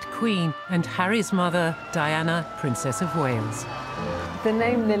the late Queen and Harry's mother, Diana, Princess of Wales. The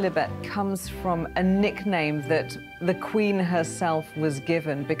name Lilibet comes from a nickname that the Queen herself was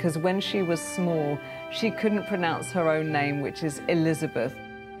given because when she was small, she couldn't pronounce her own name, which is Elizabeth.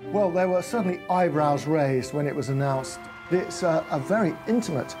 Well, there were certainly eyebrows raised when it was announced. It's a very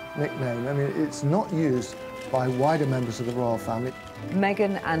intimate nickname. I mean, it's not used by wider members of the royal family.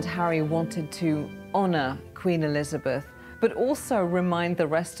 Meghan and Harry wanted to honour Queen Elizabeth, but also remind the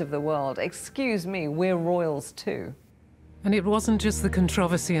rest of the world, excuse me, we're royals too. And it wasn't just the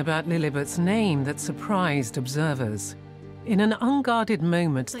controversy about Lilibet's name that surprised observers. In an unguarded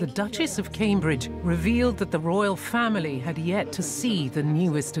moment, the Duchess of Cambridge revealed that the royal family had yet to see the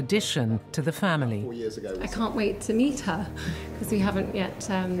newest addition to the family. I can't wait to meet her, because we haven't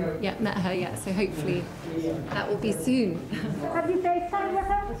yet met her yet, so hopefully that will be soon. Have you FaceTimed with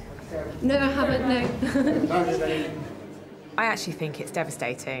her? No, I haven't, no. I actually think it's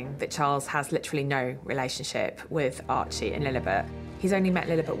devastating that Charles has literally no relationship with Archie and Lilibet. He's only met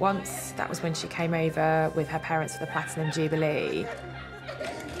Lilibet once. That was when she came over with her parents for the Platinum Jubilee.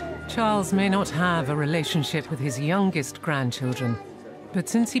 Charles may not have a relationship with his youngest grandchildren, but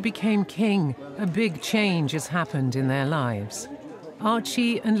since he became king, a big change has happened in their lives.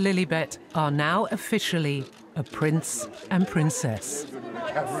 Archie and Lilibet are now officially a prince and princess.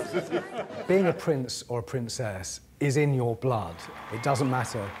 Being a prince or a princess is in your blood. It doesn't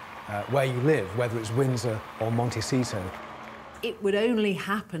matter where you live, whether it's Windsor or Montecito. It would only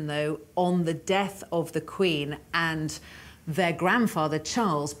happen, though, on the death of the Queen and their grandfather,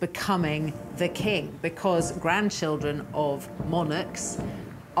 Charles, becoming the king, because grandchildren of monarchs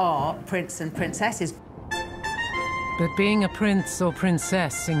are prince and princesses. But being a prince or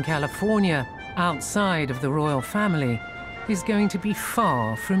princess in California, outside of the royal family, is going to be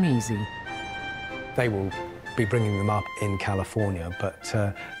far from easy. They will be bringing them up in California, but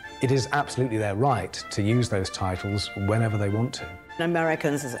it is absolutely their right to use those titles whenever they want to.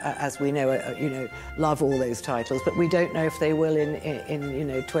 Americans, as we know, love all those titles, but we don't know if they will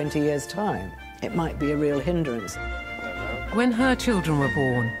in 20 years' time. It might be a real hindrance. When her children were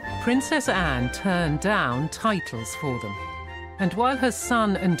born, Princess Anne turned down titles for them. And while her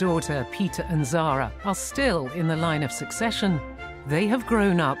son and daughter, Peter and Zara, are still in the line of succession, they have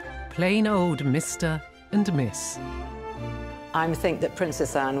grown up plain old Mr. and Miss. I think that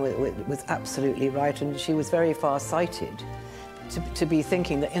Princess Anne was absolutely right, and she was very far-sighted to be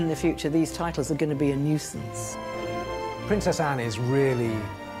thinking that in the future these titles are going to be a nuisance. Princess Anne is really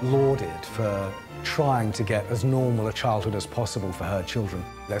lauded for trying to get as normal a childhood as possible for her children.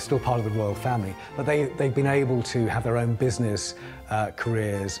 They're still part of the royal family, but they've been able to have their own business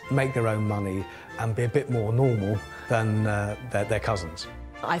careers, make their own money, and be a bit more normal than their cousins.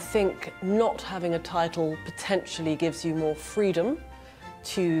 I think not having a title potentially gives you more freedom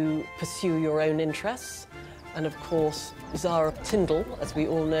to pursue your own interests. And of course, Zara Tindall, as we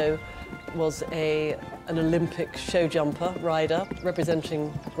all know, was an Olympic show jumper rider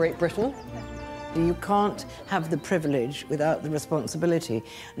representing Great Britain. You can't have the privilege without the responsibility.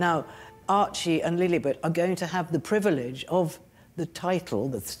 Now, Archie and Lilibet are going to have the privilege of the title,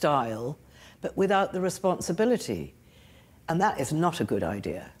 the style, but without the responsibility. And that is not a good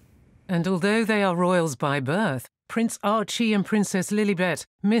idea. And although they are royals by birth, Prince Archie and Princess Lilibet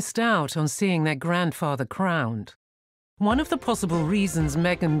missed out on seeing their grandfather crowned. One of the possible reasons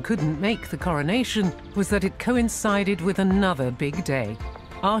Meghan couldn't make the coronation was that it coincided with another big day,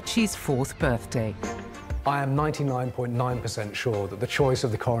 Archie's 4th birthday. I am 99.9% sure that the choice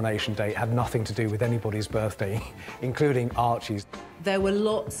of the coronation date had nothing to do with anybody's birthday, including Archie's. There were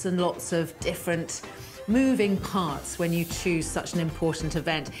lots and lots of different moving parts when you choose such an important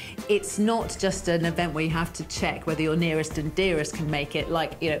event. It's not just an event where you have to check whether your nearest and dearest can make it,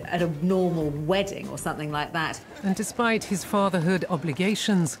 like, at a normal wedding or something like that. And despite his fatherhood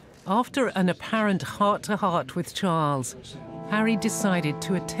obligations, after an apparent heart-to-heart with Charles, Harry decided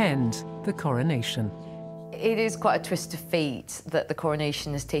to attend the coronation. It is quite a twist of fate that the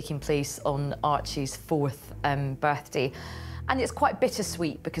coronation is taking place on Archie's 4th birthday. And it's quite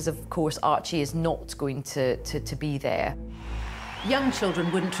bittersweet because, of course, Archie is not going to be there. Young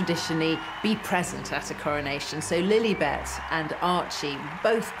children wouldn't traditionally be present at a coronation, so Lilibet and Archie,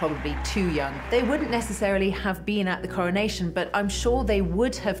 both probably too young, they wouldn't necessarily have been at the coronation, but I'm sure they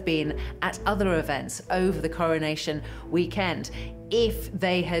would have been at other events over the coronation weekend if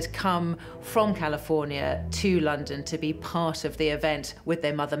they had come from California to London to be part of the event with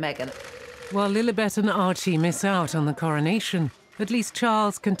their mother Meghan. While Lilibet and Archie miss out on the coronation, at least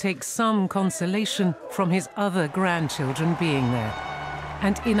Charles can take some consolation from his other grandchildren being there.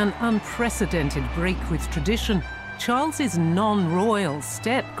 And in an unprecedented break with tradition, Charles's non-royal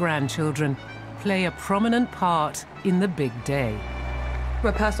step-grandchildren play a prominent part in the big day.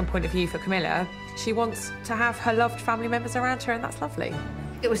 From a personal point of view for Camilla, she wants to have her loved family members around her, and that's lovely.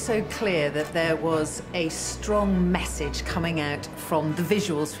 It was so clear that there was a strong message coming out from the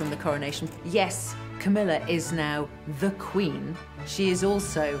visuals from the coronation. Yes, Camilla is now the Queen. She is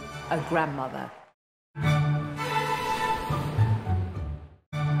also a grandmother.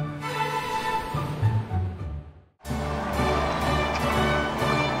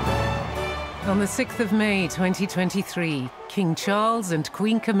 On the 6th of May 2023, King Charles and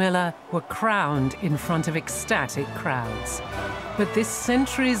Queen Camilla were crowned in front of ecstatic crowds. But this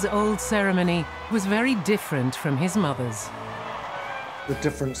centuries-old ceremony was very different from his mother's. The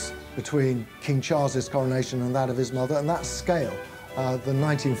difference between King Charles's coronation and that of his mother, and that scale. The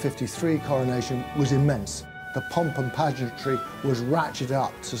 1953 coronation was immense. The pomp and pageantry was ratcheted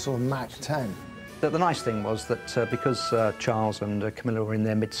up to sort of Mach 10. The nice thing was that because Charles and Camilla were in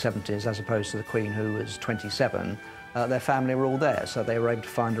their mid-70s, as opposed to the Queen, who was 27, their family were all there, so they were able to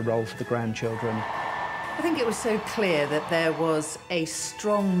find a role for the grandchildren. I think it was so clear that there was a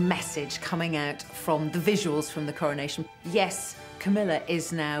strong message coming out from the visuals from the coronation. Yes, Camilla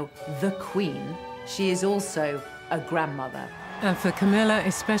is now the Queen. She is also a grandmother. And for Camilla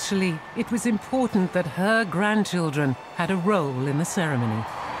especially, it was important that her grandchildren had a role in the ceremony.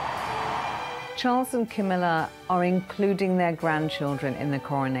 Charles and Camilla are including their grandchildren in the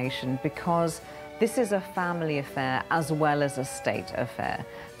coronation because this is a family affair as well as a state affair.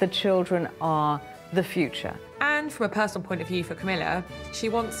 The children are the future. And from a personal point of view for Camilla, she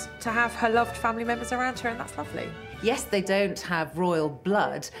wants to have her loved family members around her, and that's lovely. Yes, they don't have royal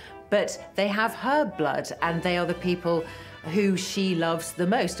blood, but they have her blood, and they are the people who she loves the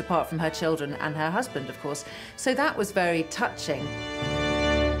most, apart from her children and her husband, of course. So that was very touching.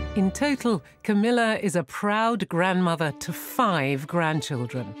 In total, Camilla is a proud grandmother to 5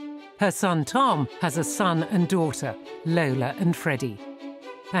 grandchildren. Her son Tom has a son and daughter, Lola and Freddie.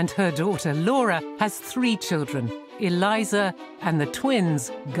 And her daughter Laura has 3 children, Eliza and the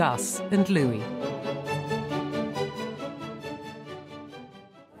twins, Gus and Louis.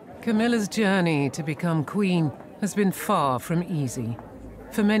 Camilla's journey to become queen has been far from easy.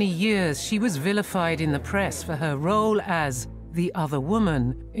 For many years, she was vilified in the press for her role as the other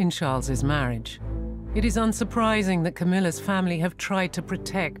woman in Charles's marriage. It is unsurprising that Camilla's family have tried to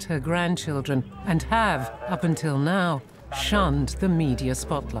protect her grandchildren and have, up until now, shunned the media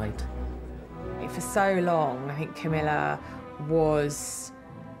spotlight. For so long, I think Camilla was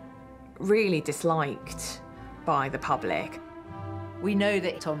really disliked by the public. We know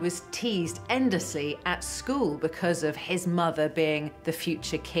that Tom was teased endlessly at school because of his mother being the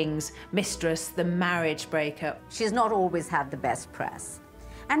future king's mistress, the marriage breaker. She's not always had the best press.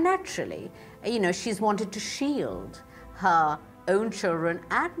 And naturally, you know, she's wanted to shield her own children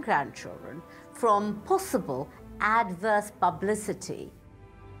and grandchildren from possible adverse publicity.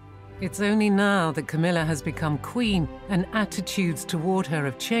 It's only now that Camilla has become queen and attitudes toward her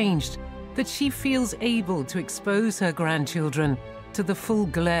have changed that she feels able to expose her grandchildren to the full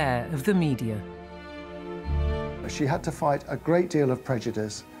glare of the media. She had to fight a great deal of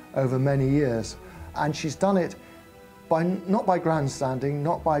prejudice over many years, and she's done it not by grandstanding,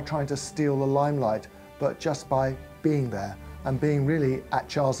 not by trying to steal the limelight, but just by being there and being really at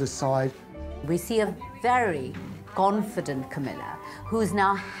Charles's side. We see a very confident Camilla who's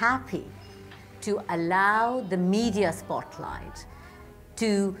now happy to allow the media spotlight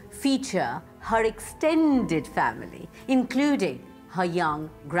to feature her extended family, including her young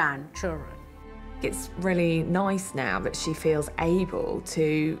grandchildren. It's really nice now that she feels able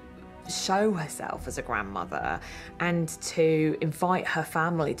to show herself as a grandmother and to invite her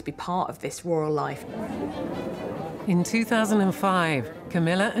family to be part of this royal life. In 2005,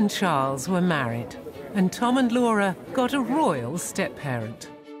 Camilla and Charles were married, and Tom and Laura got a royal step-parent.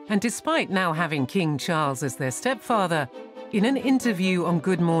 And despite now having King Charles as their stepfather, in an interview on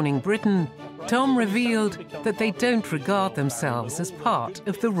Good Morning Britain, Tom revealed that they don't regard themselves as part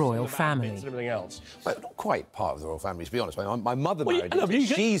of the royal family. Everything else. Well, not quite part of the royal family, to be honest. My mother Well, married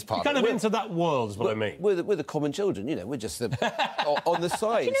she's part you're of it. kind of into that world, is what I mean. We're the common children, you know, we're just on the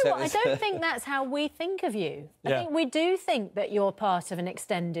side. Do you know what? I don't think that's how we think of you. I think we do think that you're part of an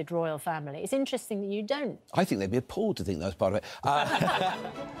extended royal family. It's interesting that you don't. I think they'd be appalled to think that was part of it.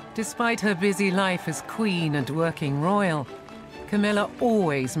 Despite her busy life as queen and working royal, Camilla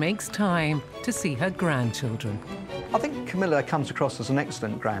always makes time to see her grandchildren. I think Camilla comes across as an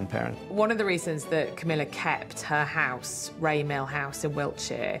excellent grandparent. One of the reasons that Camilla kept her house, Ray Mill House in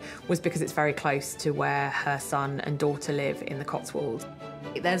Wiltshire, was because it's very close to where her son and daughter live in the Cotswolds.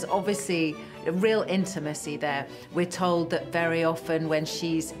 There's obviously a real intimacy there. We're told that very often when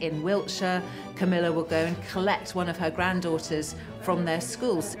she's in Wiltshire, Camilla will go and collect one of her granddaughters from their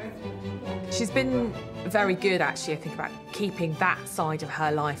schools. She's been very good, actually, I think, about keeping that side of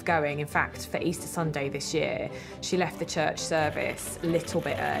her life going. In fact, for Easter Sunday this year, she left the church service a little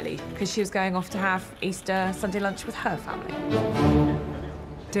bit early because she was going off to have Easter Sunday lunch with her family.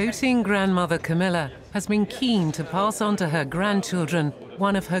 Doting grandmother Camilla has been keen to pass on to her grandchildren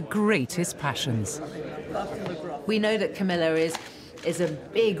one of her greatest passions. We know that Camilla is a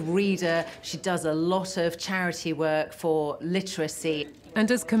big reader. She does a lot of charity work for literacy. And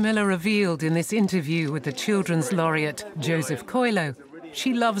as Camilla revealed in this interview with the Children's Laureate Joseph Coelho,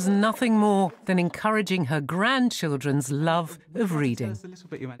 she loves nothing more than encouraging her grandchildren's love of reading.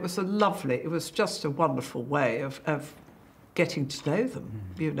 It was just a wonderful way of getting to know them,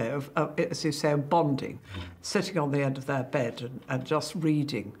 you know, as you say, bonding, sitting on the end of their bed and just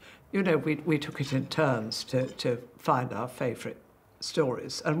reading. You know, we took it in turns to find our favourite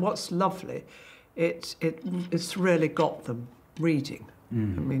stories. And what's lovely, it's really got them reading. I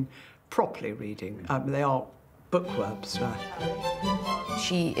mean, properly reading. They are bookworms now.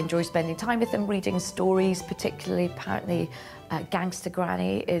 She enjoys spending time with them, reading stories, particularly, apparently, Gangster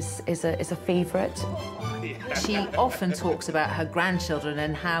Granny is a favourite. She often talks about her grandchildren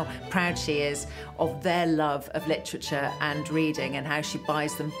and how proud she is of their love of literature and reading, and how she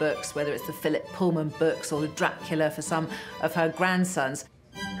buys them books, whether it's the Philip Pullman books or Dracula for some of her grandsons.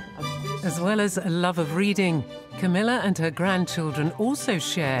 As well as a love of reading, Camilla and her grandchildren also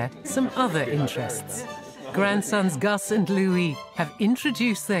share some other interests. Grandsons Gus and Louis have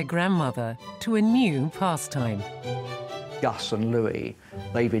introduced their grandmother to a new pastime. Gus and Louis,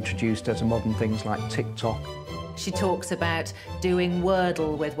 they've introduced her to modern things like TikTok. She talks about doing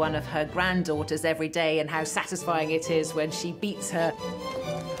Wordle with one of her granddaughters every day and how satisfying it is when she beats her.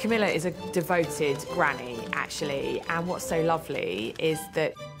 Camilla is a devoted granny, actually, and what's so lovely is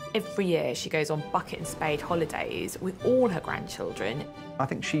that every year she goes on bucket and spade holidays with all her grandchildren. I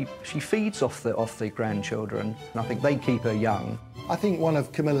think she feeds off the grandchildren, and I think they keep her young. I think one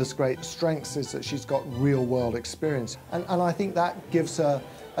of Camilla's great strengths is that she's got real-world experience, and I think that gives her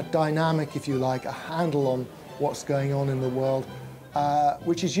a dynamic, if you like, a handle on what's going on in the world,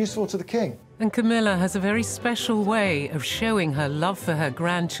 which is useful to the king. And Camilla has a very special way of showing her love for her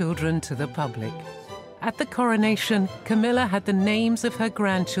grandchildren to the public. At the coronation, Camilla had the names of her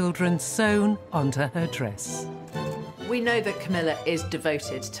grandchildren sewn onto her dress. We know that Camilla is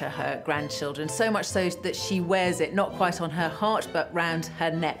devoted to her grandchildren, so much so that she wears it not quite on her heart, but round her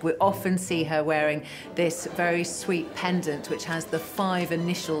neck. We often see her wearing this very sweet pendant, which has the 5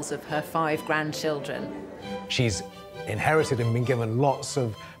 initials of her 5 grandchildren. She's inherited and been given lots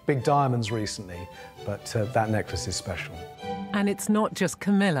of big diamonds recently, but that necklace is special. And it's not just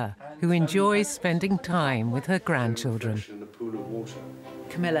Camilla who enjoys spending time with her grandchildren.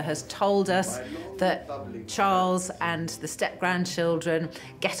 Camilla has told us that Charles and the step-grandchildren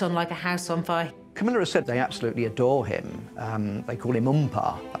get on like a house on fire. Camilla has said they absolutely adore him. They call him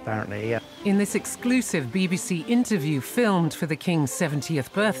Umpa, apparently. In this exclusive BBC interview filmed for the King's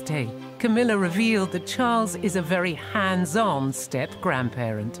 70th birthday, Camilla revealed that Charles is a very hands-on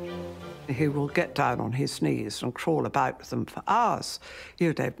step-grandparent. He will get down on his knees and crawl about with them for hours,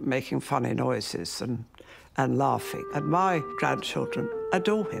 you know, making funny noises and laughing. And my grandchildren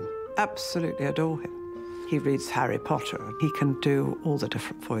adore him, absolutely adore him. He reads Harry Potter, and he can do all the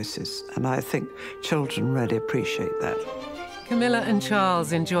different voices, and I think children really appreciate that. Camilla and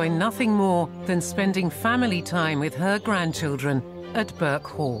Charles enjoy nothing more than spending family time with her grandchildren at Birk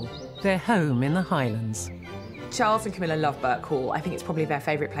Hall, their home in the Highlands. Charles and Camilla love Birk Hall. I think it's probably their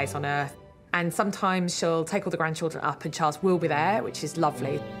favourite place on earth. And sometimes she'll take all the grandchildren up and Charles will be there, which is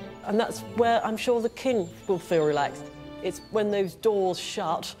lovely. And that's where I'm sure the king will feel relaxed. It's when those doors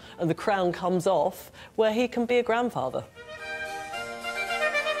shut and the crown comes off where he can be a grandfather.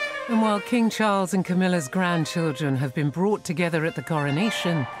 And while King Charles and Camilla's grandchildren have been brought together at the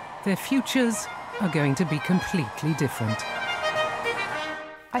coronation, their futures are going to be completely different.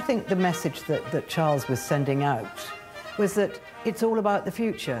 I think the message that Charles was sending out was that it's all about the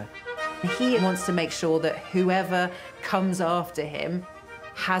future. He wants to make sure that whoever comes after him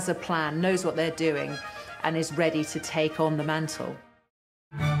has a plan, knows what they're doing, and is ready to take on the mantle.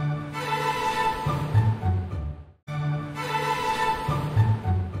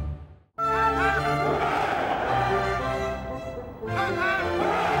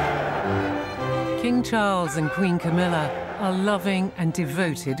 King Charles and Queen Camilla are loving and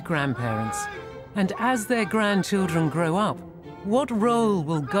devoted grandparents. And as their grandchildren grow up, what role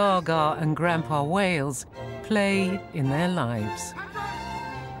will Gaga and Grandpa Wales play in their lives?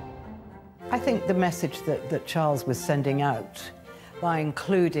 I think the message that Charles was sending out by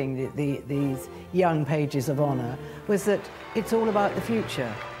including these young pages of honour was that it's all about the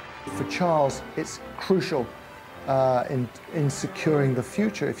future. For Charles, it's crucial in securing the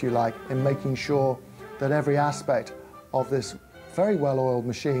future, if you like, in making sure that every aspect of this very well-oiled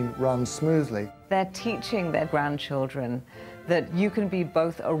machine runs smoothly. They're teaching their grandchildren that you can be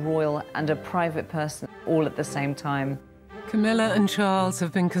both a royal and a private person all at the same time. Camilla and Charles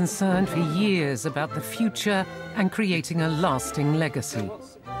have been concerned for years about the future and creating a lasting legacy.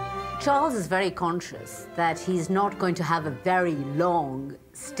 Charles is very conscious that he's not going to have a very long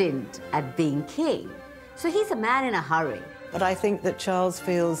stint at being king. So he's a man in a hurry. But I think that Charles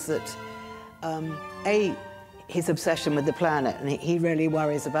feels that, his obsession with the planet, and he really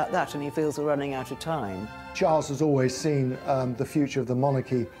worries about that, and he feels we're running out of time. Charles has always seen the future of the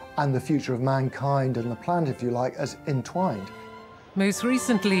monarchy and the future of mankind and the planet, if you like, as entwined. Most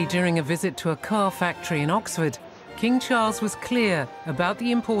recently, during a visit to a car factory in Oxford, King Charles was clear about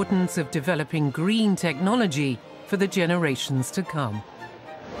the importance of developing green technology for the generations to come.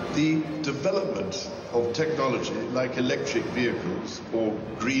 The development of technology like electric vehicles, or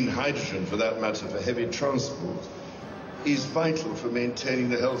green hydrogen for that matter, for heavy transport, is vital for maintaining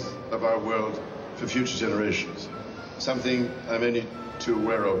the health of our world for future generations. Something I'm only too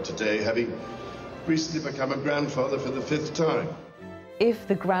aware of today, having recently become a grandfather for the 5th time. If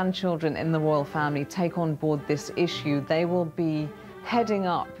the grandchildren in the royal family take on board this issue, they will be heading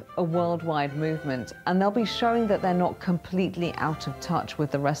up a worldwide movement, and they'll be showing that they're not completely out of touch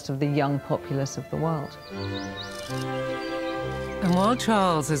with the rest of the young populace of the world. And while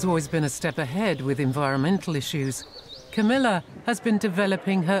Charles has always been a step ahead with environmental issues, Camilla has been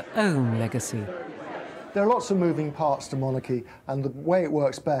developing her own legacy. There are lots of moving parts to monarchy, and the way it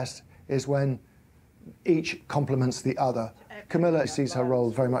works best is when each complements the other. Camilla sees her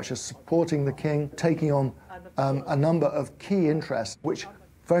role very much as supporting the king, taking on a number of key interests which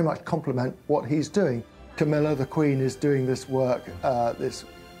very much complement what he's doing. Camilla, the Queen, is doing this work that's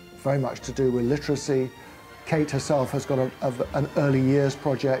very much to do with literacy. Kate herself has got an early years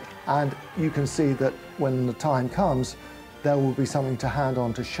project, and you can see that when the time comes, there will be something to hand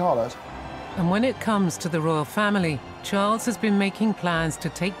on to Charlotte. And when it comes to the royal family, Charles has been making plans to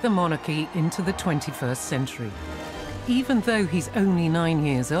take the monarchy into the 21st century. Even though he's only 9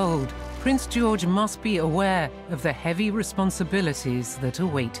 years old, Prince George must be aware of the heavy responsibilities that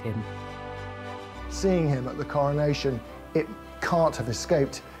await him. Seeing him at the coronation, it can't have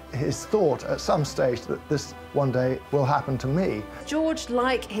escaped his thought at some stage that this one day will happen to me. George,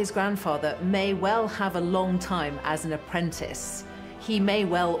 like his grandfather, may well have a long time as an apprentice. He may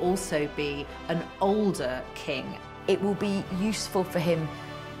well also be an older king. It will be useful for him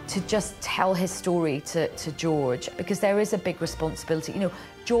to just tell his story to George, because there is a big responsibility. You know,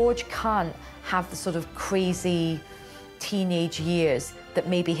 George can't have the sort of crazy teenage years that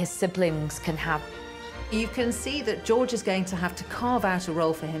maybe his siblings can have. You can see that George is going to have to carve out a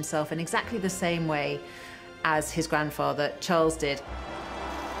role for himself in exactly the same way as his grandfather, Charles, did.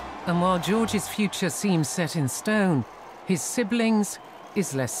 And while George's future seems set in stone, his siblings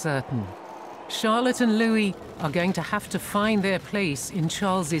is less certain. Charlotte and Louis are going to have to find their place in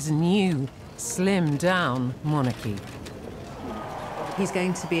Charles's new, slimmed-down monarchy. He's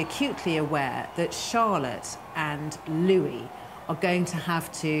going to be acutely aware that Charlotte and Louis are going to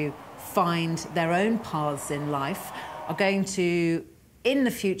have to find their own paths in life, are going to, in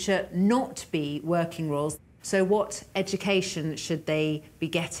the future, not be working royals. So what education should they be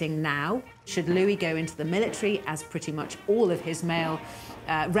getting now? Should Louis go into the military, as pretty much all of his male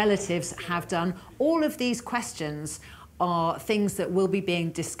relatives have done? All of these questions are things that will be being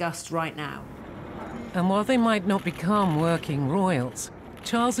discussed right now. And while they might not become working royals,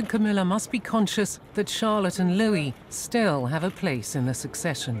 Charles and Camilla must be conscious that Charlotte and Louis still have a place in the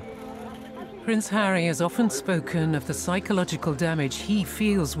succession. Prince Harry has often spoken of the psychological damage he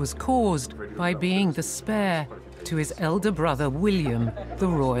feels was caused by being the spare to his elder brother William, the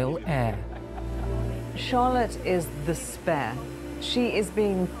royal heir. Charlotte is the spare. She is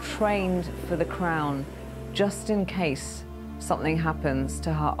being trained for the crown just in case something happens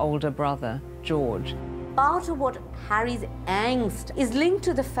to her older brother, George. Part of what Harry's angst is linked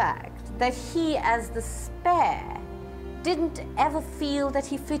to the fact that he, as the spare, didn't ever feel that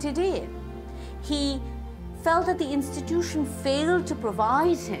he fitted in. He felt that the institution failed to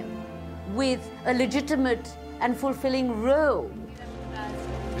provide him with a legitimate and fulfilling role.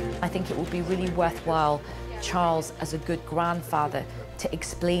 I think it would be really worthwhile, Charles, as a good grandfather, to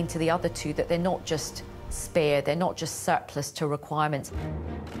explain to the other two that they're not just spare, they're not just surplus to requirements.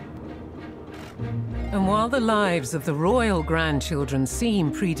 And while the lives of the royal grandchildren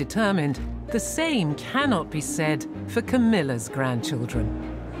seem predetermined, the same cannot be said for Camilla's grandchildren.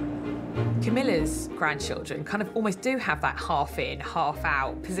 Camilla's grandchildren kind of almost do have that half in, half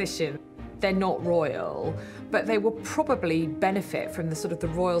out position. They're not royal, but they will probably benefit from the sort of the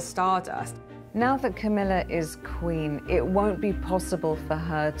royal stardust. Now that Camilla is queen, it won't be possible for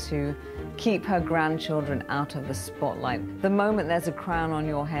her to keep her grandchildren out of the spotlight. The moment there's a crown on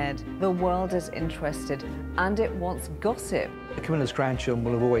your head, the world is interested and it wants gossip. Camilla's grandchildren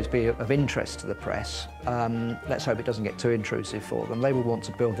will always be of interest to the press. Let's hope it doesn't get too intrusive for them. They will want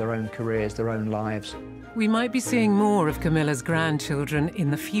to build their own careers, their own lives. We might be seeing more of Camilla's grandchildren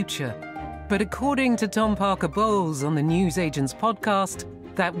in the future. But according to Tom Parker Bowles on the Newsagents podcast,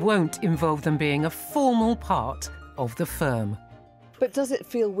 that won't involve them being a formal part of the firm. But does it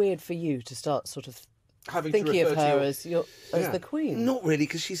feel weird for you to start sort of thinking of her as the Queen? Not really,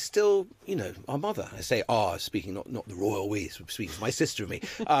 because she's still, you know, our mother. I say our, speaking not the royal we, speaking for my sister and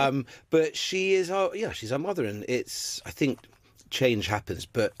me. But she is she's our mother, and it's, I think, change happens,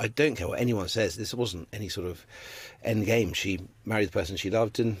 but I don't care what anyone says. This wasn't any sort of end game. She married the person she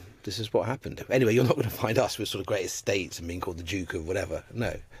loved, and this is what happened. Anyway, you're not going to find us with sort of great estates and being called the Duke of whatever.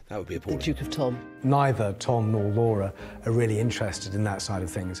 No, that would be appalling. The Duke of Tom. Neither Tom nor Laura are really interested in that side of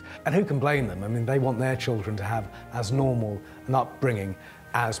things. And who can blame them? I mean, they want their children to have as normal an upbringing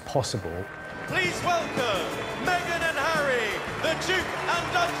as possible. Please welcome Meghan and Harry, the Duke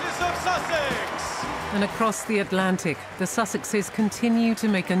and Duchess of Sussex. And across the Atlantic, the Sussexes continue to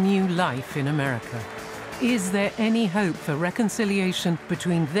make a new life in America. Is there any hope for reconciliation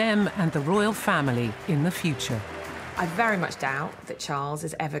between them and the royal family in the future? I very much doubt that Charles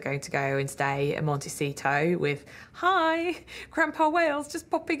is ever going to go and stay at Montecito with, "Hi, Grandpa Wales just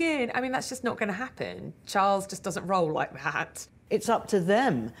popping in." I mean, that's just not going to happen. Charles just doesn't roll like that. It's up to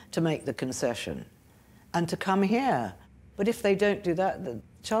them to make the concession and to come here. But if they don't do that,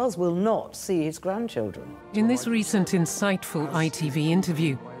 Charles will not see his grandchildren. In this recent insightful ITV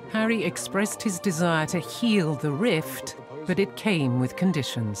interview, Harry expressed his desire to heal the rift, but it came with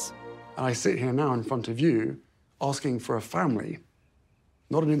conditions. And I sit here now in front of you asking for a family,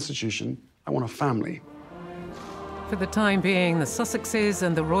 not an institution. I want a family. For the time being, the Sussexes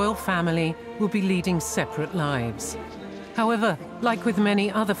and the royal family will be leading separate lives. However, like with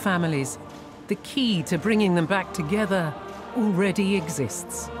many other families, the key to bringing them back together already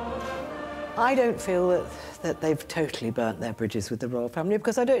exists. I don't feel that they've totally burnt their bridges with the royal family,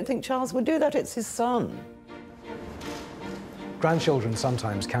 because I don't think Charles would do that. It's his son. Grandchildren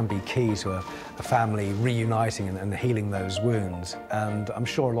sometimes can be key to a family reuniting and healing those wounds. And I'm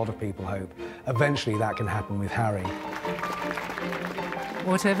sure a lot of people hope eventually that can happen with Harry.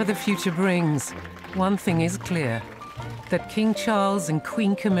 Whatever the future brings, one thing is clear, that King Charles and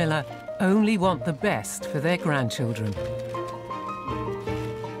Queen Camilla only want the best for their grandchildren.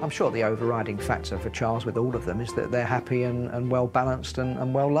 I'm sure the overriding factor for Charles with all of them is that they're happy and well-balanced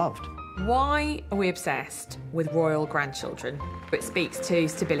and well-loved. Why are we obsessed with royal grandchildren? It speaks to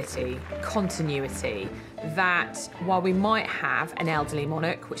stability, continuity, that while we might have an elderly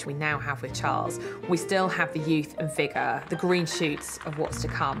monarch, which we now have with Charles, we still have the youth and vigour, the green shoots of what's to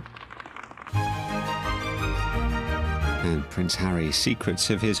come. And Prince Harry's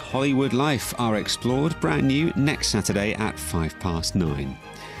secrets of his Hollywood life are explored brand new next Saturday at 9:05.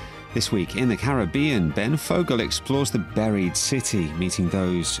 This week in the Caribbean, Ben Fogle explores the buried city, meeting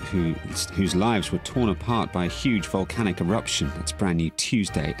those whose lives were torn apart by a huge volcanic eruption. That's brand new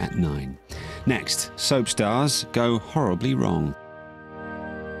Tuesday at 9. Next, soap stars go horribly wrong.